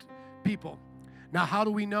and wicked people. Now, how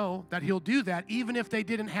do we know that he'll do that even if they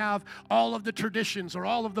didn't have all of the traditions or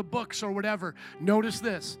all of the books or whatever? Notice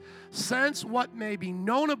this. Since what may be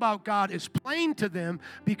known about God is plain to them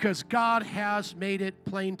because God has made it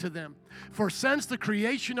plain to them. For since the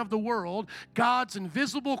creation of the world, God's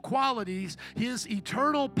invisible qualities, his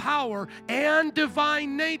eternal power and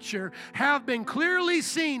divine nature have been clearly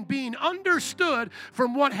seen, being understood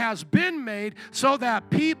from what has been made, so that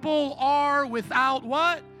people are without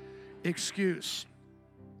what? Excuse.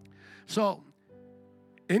 So,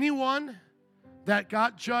 anyone that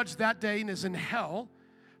got judged that day and is in hell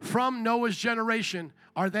from Noah's generation,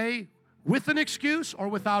 are they with an excuse or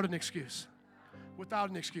without an excuse? Without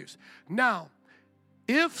an excuse. Now,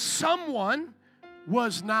 if someone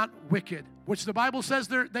was not wicked, which the Bible says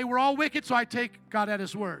they were all wicked, so I take God at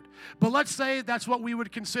his word. But let's say that's what we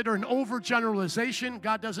would consider an overgeneralization.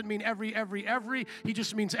 God doesn't mean every. He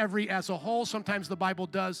just means every as a whole. Sometimes the Bible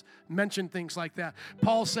does mention things like that.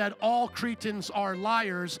 Paul said all Cretans are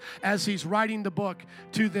liars as he's writing the book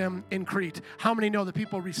to them in Crete. How many know the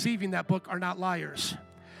people receiving that book are not liars?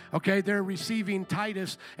 Okay, they're receiving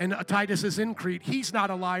Titus, and Titus is in Crete. He's not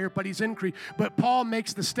a liar, but he's in Crete. But Paul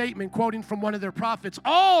makes the statement, quoting from one of their prophets,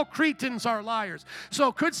 all Cretans are liars.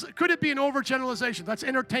 So could it be an overgeneralization? Let's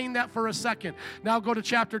entertain that for a second. Now go to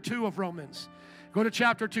chapter 2 of Romans. Go to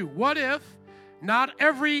chapter 2. What if not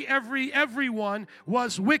everyone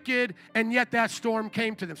was wicked, and yet that storm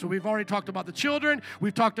came to them? So we've already talked about the children.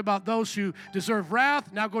 We've talked about those who deserve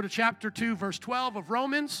wrath. Now go to chapter 2, verse 12 of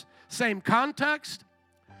Romans. Same context.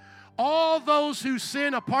 All those who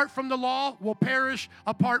sin apart from the law will perish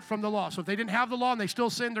apart from the law. So if they didn't have the law and they still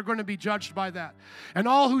sin, they're going to be judged by that. And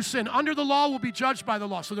all who sin under the law will be judged by the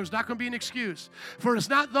law. So there's not going to be an excuse. For it's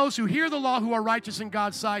not those who hear the law who are righteous in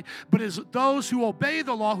God's sight, but it's those who obey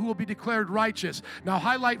the law who will be declared righteous. Now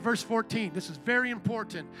highlight verse 14. This is very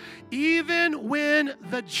important. Even when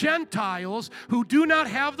the Gentiles who do not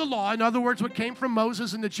have the law, in other words, what came from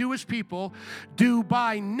Moses and the Jewish people, do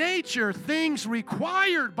by nature things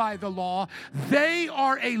required by the law, they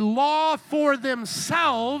are a law for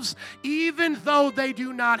themselves, even though they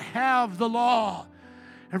do not have the law.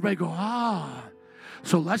 Everybody go,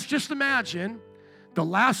 So let's just imagine the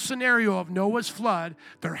last scenario of Noah's flood.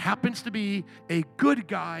 There happens to be a good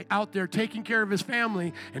guy out there taking care of his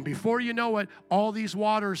family, and before you know it, all these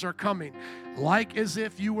waters are coming. Like as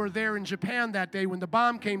if you were there in Japan that day when the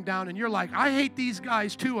bomb came down, and you're like, I hate these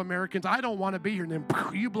guys too, Americans. I don't want to be here. And then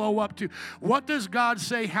you blow up too. What does God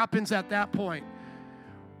say happens at that point?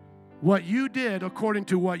 What you did according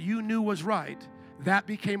to what you knew was right, that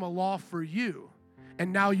became a law for you.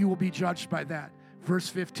 And now you will be judged by that. Verse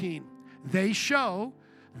 15.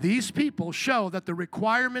 These people show that the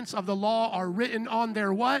requirements of the law are written on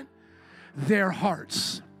their what? Their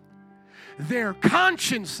hearts. Their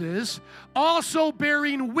consciences also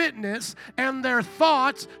bearing witness, and their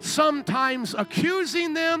thoughts sometimes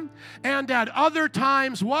accusing them, and at other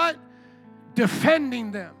times what?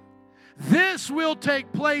 Defending them. This will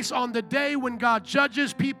take place on the day when God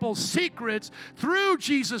judges people's secrets through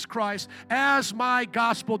Jesus Christ, as my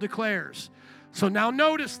gospel declares. So now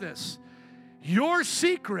notice this. Your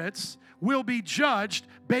secrets will be judged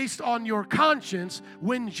based on your conscience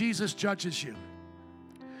when Jesus judges you.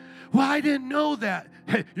 Well, I didn't know that.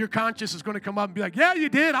 Your conscience is going to come up and be like, yeah, you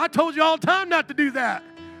did. I told you all the time not to do that.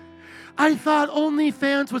 I thought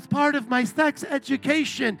OnlyFans was part of my sex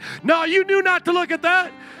education. No, you knew not to look at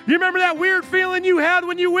that. You remember that weird feeling you had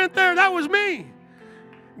when you went there? That was me.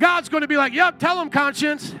 God's going to be like, yep, tell him,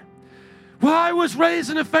 conscience. Well, I was raised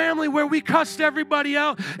in a family where we cussed everybody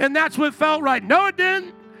out, and that's what felt right. No, it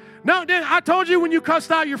didn't. No, it didn't. I told you when you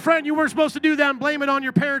cussed out your friend, you weren't supposed to do that and blame it on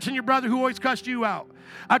your parents and your brother who always cussed you out.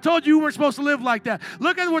 I told you weren't supposed to live like that.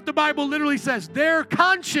 Look at what the Bible literally says. Their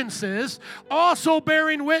consciences also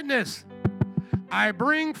bearing witness. I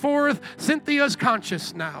bring forth Cynthia's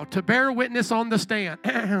conscience now to bear witness on the stand.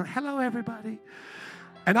 Hello, everybody.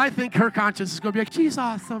 And I think her conscience is going to be like, she's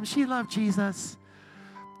awesome. She loved Jesus.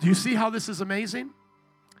 Do you see how this is amazing?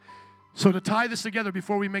 So to tie this together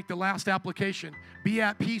before we make the last application, be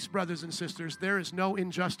at peace, brothers and sisters. There is no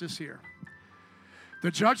injustice here. The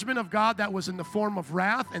judgment of God that was in the form of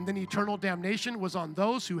wrath and then eternal damnation was on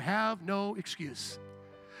those who have no excuse.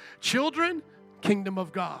 Children, kingdom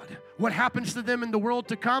of God. What happens to them in the world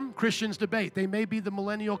to come? Christians debate. They may be the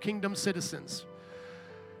millennial kingdom citizens.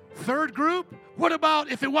 Third group, what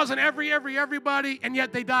about if it wasn't everybody and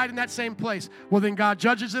yet they died in that same place? Well, then God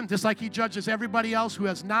judges them just like he judges everybody else who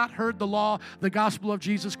has not heard the law, the gospel of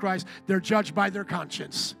Jesus Christ. They're judged by their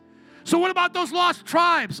conscience. So what about those lost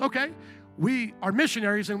tribes? Okay. We are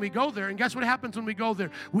missionaries and we go there, and guess what happens when we go there?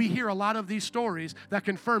 We hear a lot of these stories that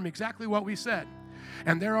confirm exactly what we said.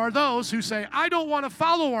 And there are those who say, I don't want to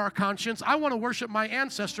follow our conscience. I want to worship my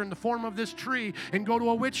ancestor in the form of this tree and go to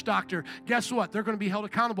a witch doctor. Guess what? They're going to be held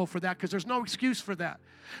accountable for that because there's no excuse for that.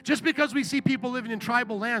 Just because we see people living in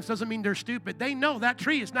tribal lands doesn't mean they're stupid. They know that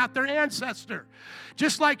tree is not their ancestor.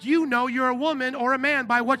 Just like you know you're a woman or a man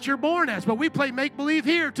by what you're born as. But we play make-believe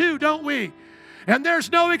here too, don't we? And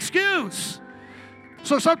there's no excuse.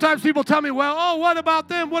 So sometimes people tell me, well, oh, what about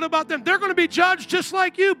them? What about them? They're going to be judged just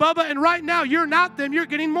like you, Bubba. And right now, you're not them. You're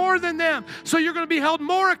getting more than them. So you're going to be held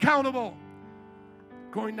more accountable.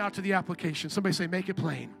 Going now to the application. Somebody say, make it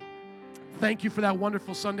plain. Thank you for that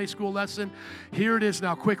wonderful Sunday school lesson. Here it is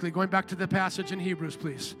now, quickly. Going back to the passage in Hebrews,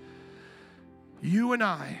 please. You and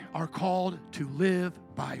I are called to live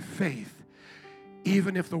by faith,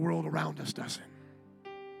 even if the world around us doesn't.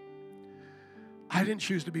 I didn't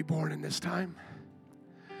choose to be born in this time.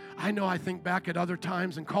 I know I think back at other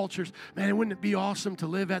times and cultures, man, wouldn't it be awesome to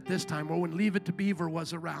live at this time, or when Leave It to Beaver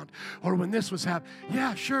was around, or when this was happening.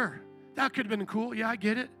 Yeah, sure, that could have been cool. Yeah, I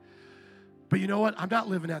get it. But you know what? I'm not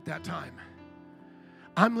living at that time.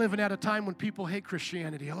 I'm living at a time when people hate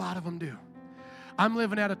Christianity. A lot of them do. I'm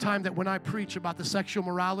living at a time that when I preach about the sexual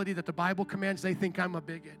morality that the Bible commands, they think I'm a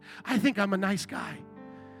bigot. I think I'm a nice guy,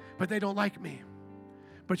 but they don't like me.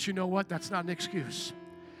 But you know what? That's not an excuse.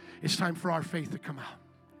 It's time for our faith to come out.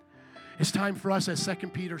 It's time for us, as 2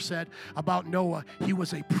 Peter said about Noah, he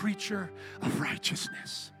was a preacher of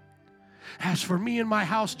righteousness. As for me and my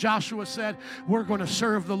house, Joshua said, we're going to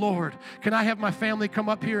serve the Lord. Can I have my family come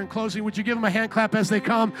up here in closing? Would you give them a hand clap as they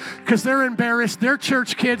come? Because they're embarrassed. They're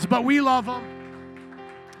church kids, but we love them.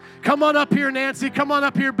 Come on up here, Nancy. Come on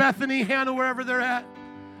up here, Bethany, Hannah, wherever they're at.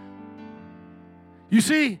 You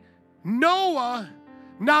see, Noah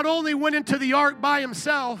not only went into the ark by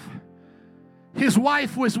himself, his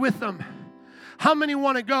wife was with him. How many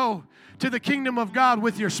want to go to the kingdom of God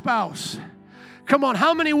with your spouse? Come on,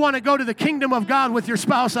 how many want to go to the kingdom of God with your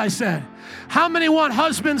spouse, I said? How many want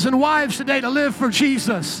husbands and wives today to live for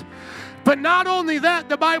Jesus? But not only that,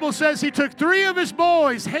 the Bible says he took 3 of his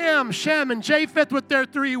boys, Ham, Shem, and Japheth with their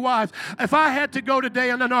 3 wives. If I had to go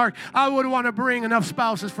today on an ark, I would want to bring enough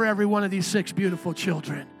spouses for every one of these 6 beautiful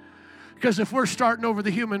children. Because if we're starting over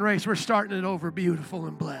the human race, we're starting it over beautiful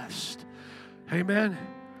and blessed. Amen.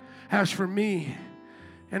 As for me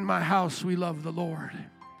and my house, we love the Lord.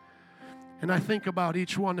 And I think about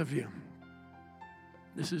each one of you.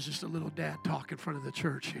 This is just a little dad talk in front of the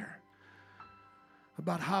church here.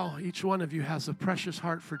 About how each one of you has a precious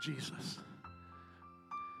heart for Jesus.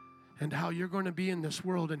 And how you're going to be in this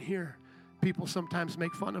world and here. People sometimes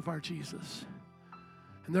make fun of our Jesus.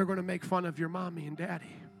 And they're going to make fun of your mommy and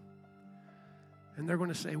daddy. And they're going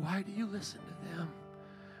to say, why do you listen to them?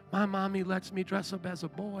 My mommy lets me dress up as a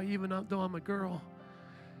boy even though I'm a girl.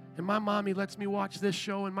 And my mommy lets me watch this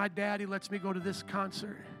show, and my daddy lets me go to this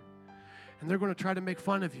concert. And they're going to try to make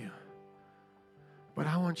fun of you. But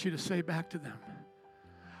I want you to say back to them,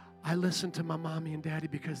 I listen to my mommy and daddy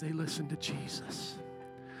because they listen to Jesus.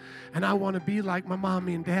 And I want to be like my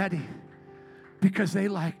mommy and daddy because they're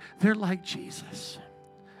like Jesus.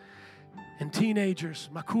 And teenagers,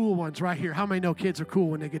 my cool ones right here. How many know kids are cool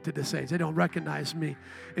when they get to this age? They don't recognize me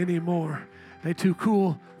anymore. They're too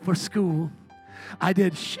cool for school. I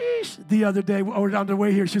did sheesh the other day or on the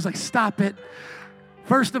way here. She was like, stop it.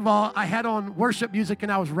 First of all, I had on worship music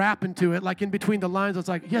and I was rapping to it. Like in between the lines, I was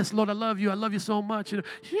like, yes, Lord, I love you. I love you so much. You know,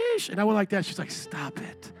 sheesh. And I went like that. She's like, stop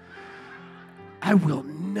it. I will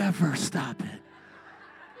never stop it.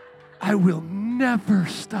 I will never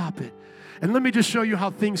stop it. And let me just show you how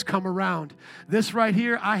things come around. This right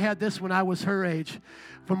here, I had this when I was her age.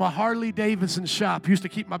 From a Harley Davidson shop. Used to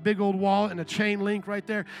keep my big old wallet and a chain link right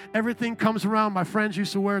there. Everything comes around. My friends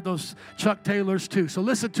used to wear those Chuck Taylors too. So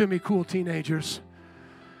listen to me, cool teenagers.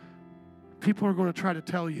 People are going to try to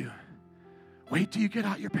tell you, wait till you get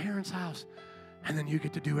out your parents' house, and then you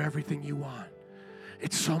get to do everything you want.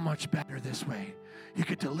 It's so much better this way. You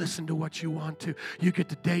get to listen to what you want to. You get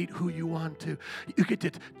to date who you want to. You get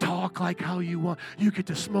to talk like how you want. You get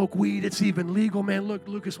to smoke weed. It's even legal, man. Look,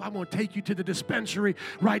 Lucas, I'm going to take you to the dispensary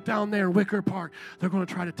right down there in Wicker Park. They're going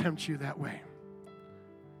to try to tempt you that way.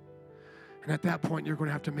 And at that point, you're going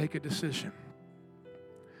to have to make a decision.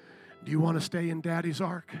 Do you want to stay in Daddy's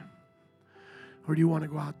ark? Or do you want to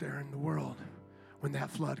go out there in the world when that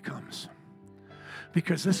flood comes?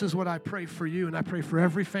 Because this is what I pray for you, and I pray for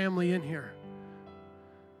every family in here.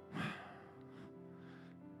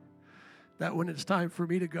 That when it's time for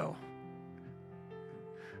me to go,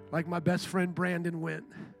 like my best friend Brandon went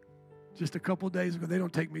just a couple days ago. They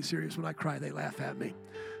don't take me serious when I cry. They laugh at me.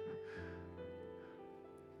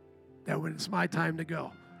 That when it's my time to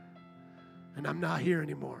go, and I'm not here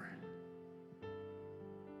anymore,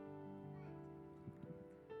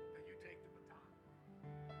 that you take the baton.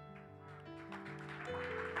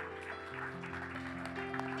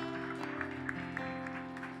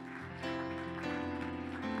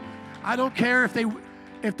 I don't care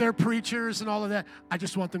if they're preachers and all of that. I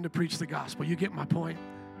just want them to preach the gospel. You get my point?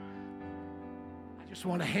 I just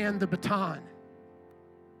want to hand the baton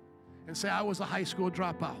and say I was a high school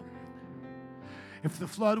dropout. If the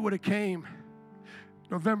flood would have came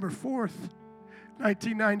November 4th,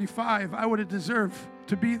 1995, I would have deserved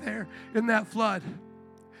to be there in that flood.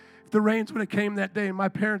 If the rains would have came that day, my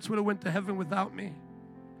parents would have went to heaven without me.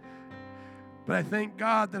 But I thank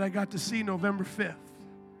God that I got to see November 5th.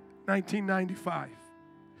 1995,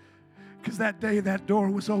 because that day that door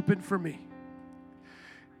was open for me,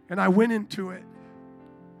 and I went into it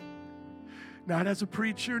not as a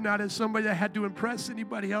preacher, not as somebody that had to impress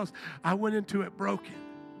anybody else. I went into it broken.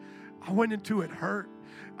 I went into it hurt.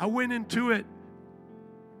 I went into it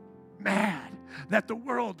mad that the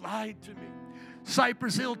world lied to me.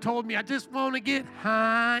 Cypress Hill told me I just want to get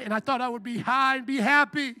high, and I thought I would be high and be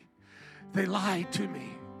happy. They lied to me.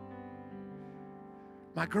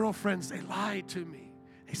 My girlfriends, they lied to me.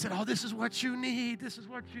 They said, oh, this is what you need. This is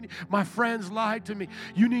what you need. My friends lied to me.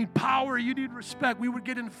 You need power. You need respect. We would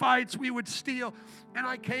get in fights. We would steal. And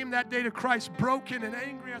I came that day to Christ broken and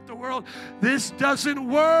angry at the world. This doesn't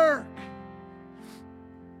work.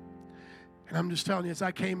 And I'm just telling you, as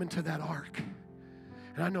I came into that ark,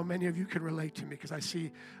 and I know many of you can relate to me because I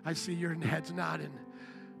see your heads nodding.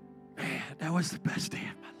 Man, that was the best day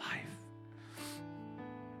of my life.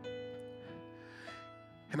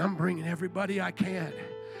 And I'm bringing everybody I can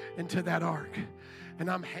into that ark. And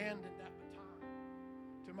I'm handing that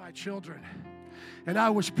baton to my children. And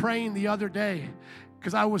I was praying the other day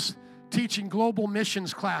because I was teaching global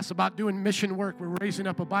missions class about doing mission work. We're raising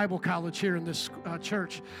up a Bible college here in this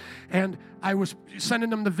church. And I was sending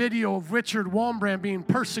them the video of Richard Wombrand being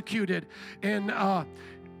persecuted in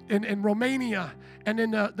Romania and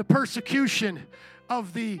in the persecution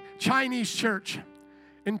of the Chinese church.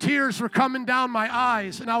 And tears were coming down my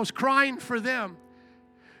eyes, and I was crying for them.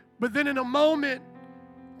 But then in a moment,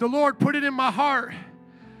 the Lord put it in my heart.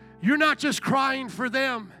 You're not just crying for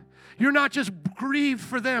them. You're not just grieved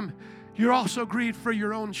for them. You're also grieved for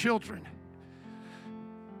your own children.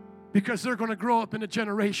 Because they're going to grow up in a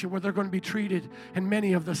generation where they're going to be treated in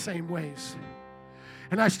many of the same ways.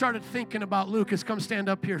 And I started thinking about Lucas. Come stand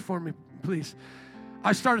up here for me, please.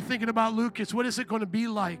 I started thinking about Lucas. What is it going to be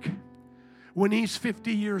like when he's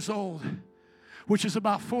 50 years old, which is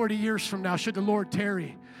about 40 years from now, should the Lord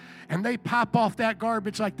tarry, and they pop off that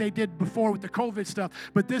garbage like they did before with the COVID stuff,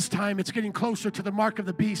 but this time it's getting closer to the mark of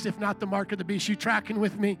the beast, if not the mark of the beast. You tracking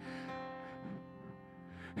with me?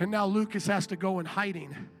 And now Lucas has to go in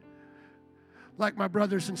hiding, like my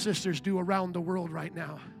brothers and sisters do around the world right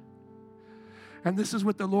now. And this is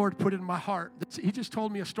what the Lord put in my heart. He just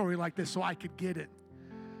told me a story like this so I could get it.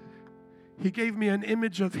 He gave me an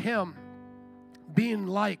image of him being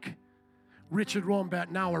like Richard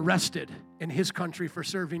Wombat, now arrested in his country for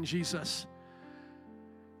serving Jesus.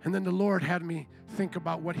 And then the Lord had me think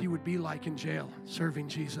about what he would be like in jail, serving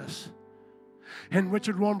Jesus. And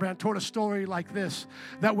Richard Wurmbrand told a story like this,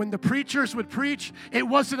 that when the preachers would preach, it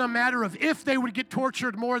wasn't a matter of if they would get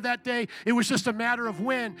tortured more that day, it was just a matter of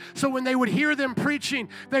when. So when they would hear them preaching,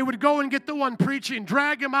 they would go and get the one preaching,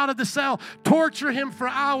 drag him out of the cell, torture him for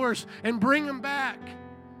hours, and bring him back.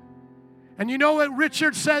 And you know what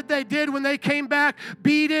Richard said they did when they came back?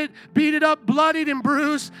 Beat it up, bloodied and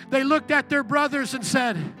bruised. They looked at their brothers and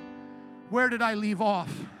said, "Where did I leave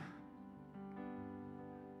off?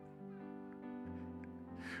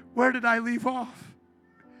 Where did I leave off?"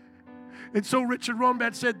 And so Richard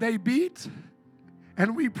Wombat said, they beat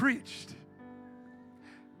and we preached.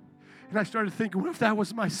 And I started thinking, what if that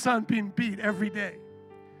was my son being beat every day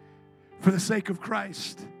for the sake of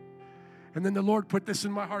Christ? And then the Lord put this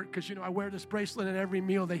in my heart because, I wear this bracelet at every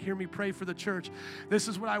meal. They hear me pray for the church. This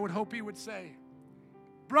is what I would hope he would say.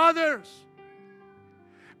 Brothers,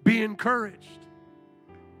 be encouraged.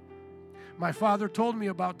 My father told me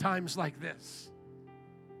about times like this.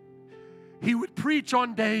 He would preach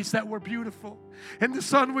on days that were beautiful, and the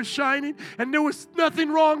sun was shining, and there was nothing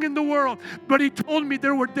wrong in the world. But he told me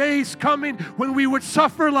there were days coming when we would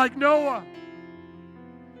suffer like Noah.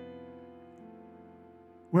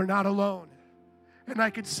 We're not alone. And I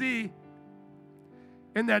could see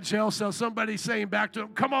in that jail cell somebody saying back to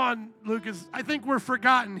him, "Come on, Lucas, I think we're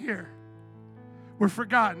forgotten here. We're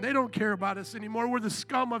forgotten. They don't care about us anymore. We're the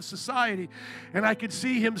scum of society." And I could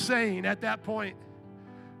see him saying at that point,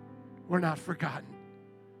 we're not forgotten.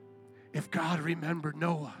 If God remembered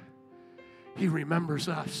Noah, he remembers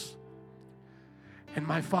us. And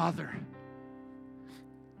my father,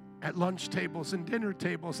 at lunch tables and dinner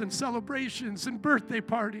tables and celebrations and birthday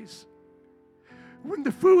parties, when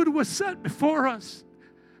the food was set before us,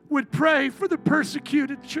 would pray for the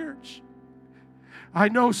persecuted church. I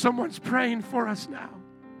know someone's praying for us now.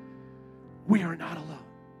 We are not alone.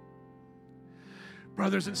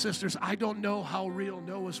 Brothers and sisters, I don't know how real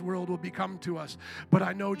Noah's world will become to us, but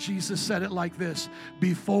I know Jesus said it like this: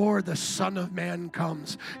 before the Son of Man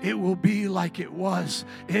comes, it will be like it was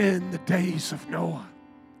in the days of Noah.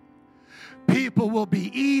 People will be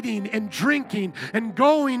eating and drinking and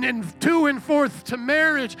going to and forth to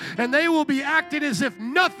marriage, and they will be acting as if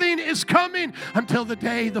nothing is coming until the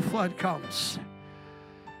day the flood comes.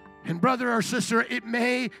 And brother or sister, it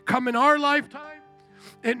may come in our lifetime,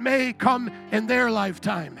 it may come in their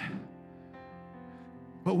lifetime,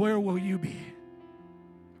 but where will you be?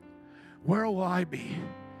 Where will I be?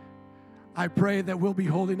 I pray that we'll be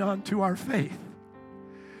holding on to our faith.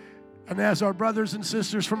 And as our brothers and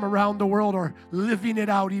sisters from around the world are living it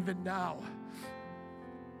out even now,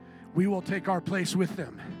 we will take our place with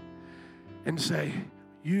them and say,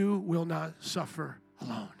 you will not suffer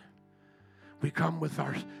alone. We come with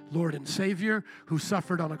our Lord and Savior who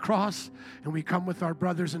suffered on a cross, and we come with our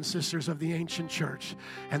brothers and sisters of the ancient church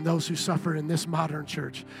and those who suffer in this modern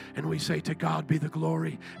church, and we say, to God be the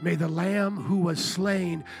glory. May the Lamb who was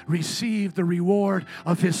slain receive the reward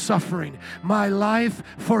of his suffering. My life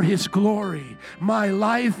for his glory. My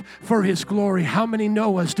life for his glory. How many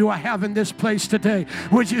Noahs do I have in this place today?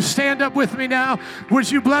 Would you stand up with me now?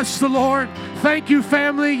 Would you bless the Lord? Thank you,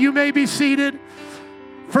 family. You may be seated.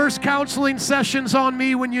 First counseling sessions on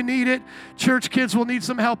me when you need it. Church kids will need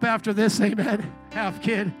some help after this. Amen. Half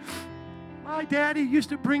kid. My daddy used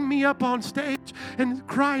to bring me up on stage and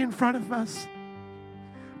cry in front of us.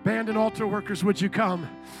 Band and altar workers, would you come?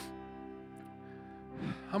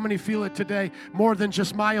 How many feel it today? More than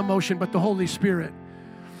just my emotion, but the Holy Spirit.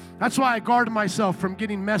 That's why I guard myself from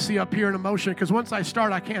getting messy up here in emotion, because once I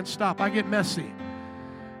start, I can't stop. I get messy.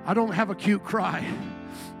 I don't have a cute cry.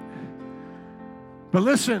 But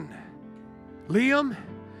listen, Liam,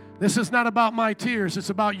 this is not about my tears. It's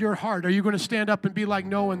about your heart. Are you going to stand up and be like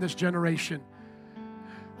Noah in this generation?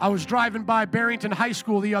 I was driving by Barrington High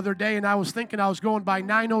School the other day, and I was thinking I was going by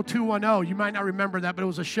 90210. You might not remember that, but it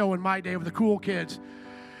was a show in my day of the cool kids.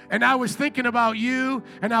 And I was thinking about you,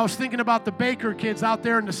 and I was thinking about the Baker kids out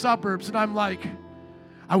there in the suburbs, and I'm like,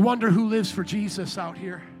 I wonder who lives for Jesus out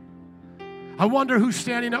here. I wonder who's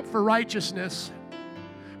standing up for righteousness.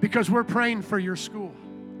 Because we're praying for your school.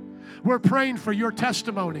 We're praying for your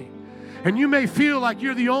testimony. And you may feel like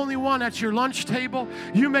you're the only one at your lunch table.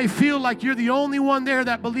 You may feel like you're the only one there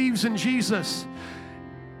that believes in Jesus.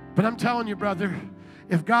 But I'm telling you, brother,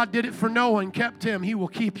 if God did it for Noah and kept him, he will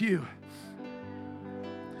keep you.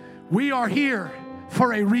 We are here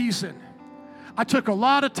for a reason. I took a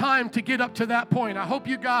lot of time to get up to that point. I hope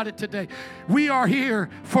you got it today. We are here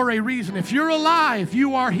for a reason. If you're alive,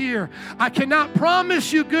 you are here. I cannot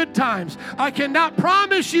promise you good times. I cannot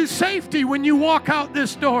promise you safety when you walk out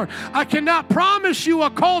this door. I cannot promise you a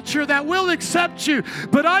culture that will accept you.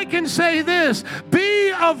 But I can say this,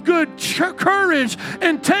 be of good courage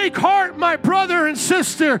and take heart, my brother and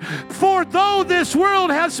sister. For though this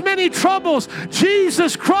world has many troubles,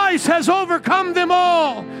 Jesus Christ has overcome them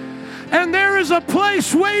all. And there is a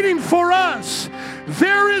place waiting for us.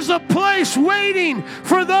 There is a place waiting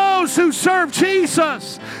for those who serve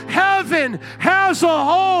Jesus. Heaven has a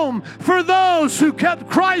home for those who kept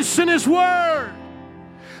Christ in His Word.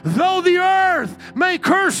 Though the earth may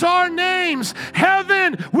curse our names,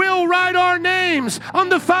 heaven will write our names on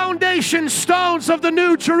the foundation stones of the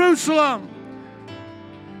New Jerusalem.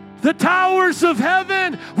 The towers of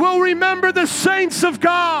heaven will remember the saints of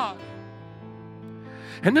God.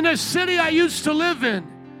 And in a city I used to live in,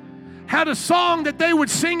 had a song that they would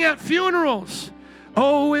sing at funerals.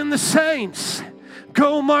 Oh, and the saints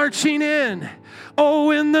go marching in.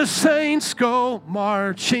 Oh, and the saints go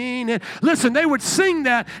marching in. Listen, they would sing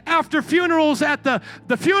that after funerals at the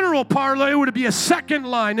funeral parlor. It would be a second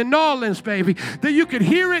line in New Orleans, baby, that you could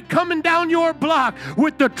hear it coming down your block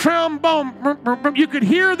with the trombone. You could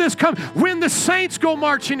hear this come when the saints go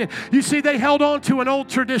marching in. You see, they held on to an old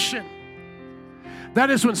tradition. That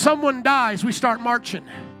is, when someone dies, we start marching.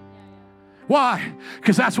 Why?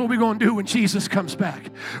 Because that's what we're going to do when Jesus comes back.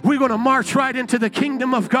 We're going to march right into the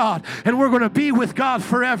kingdom of God, and we're going to be with God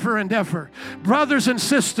forever and ever. Brothers and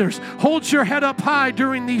sisters, hold your head up high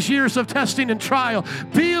during these years of testing and trial.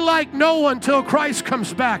 Be like Noah until Christ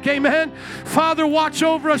comes back. Amen? Father, watch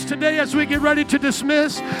over us today as we get ready to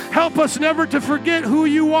dismiss. Help us never to forget who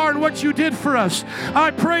you are and what you did for us.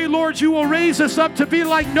 I pray, Lord, you will raise us up to be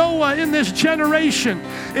like Noah in this generation.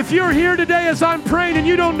 If you're here today as I'm praying and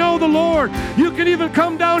you don't know the Lord, you can even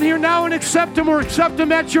come down here now and accept Him, or accept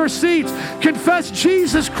Him at your seats. Confess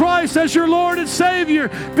Jesus Christ as your Lord and Savior.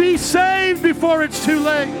 Be saved before it's too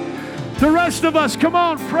late. The rest of us, come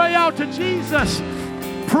on, pray out to Jesus.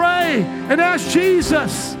 Pray and ask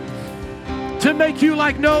Jesus to make you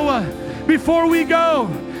like Noah before we go.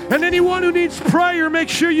 And anyone who needs prayer, make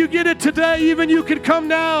sure you get it today. Even you can come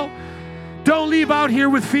now. Don't leave out here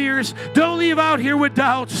with fears. Don't leave out here with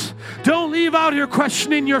doubts. Don't leave out here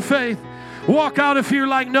questioning your faith. Walk out of here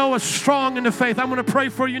like Noah, strong in the faith. I'm going to pray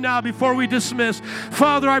for you now before we dismiss.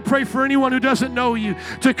 Father, I pray for anyone who doesn't know you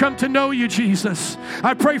to come to know you, Jesus.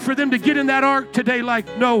 I pray for them to get in that ark today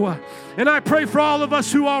like Noah. And I pray for all of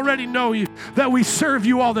us who already know you, that we serve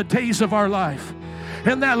you all the days of our life.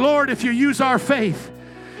 And that, Lord, if you use our faith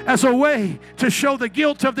as a way to show the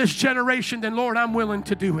guilt of this generation, then, Lord, I'm willing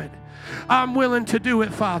to do it. I'm willing to do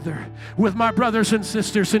it, Father, with my brothers and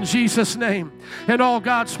sisters in Jesus' name. And all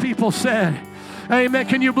God's people said, amen.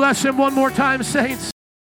 Can you bless Him one more time, saints?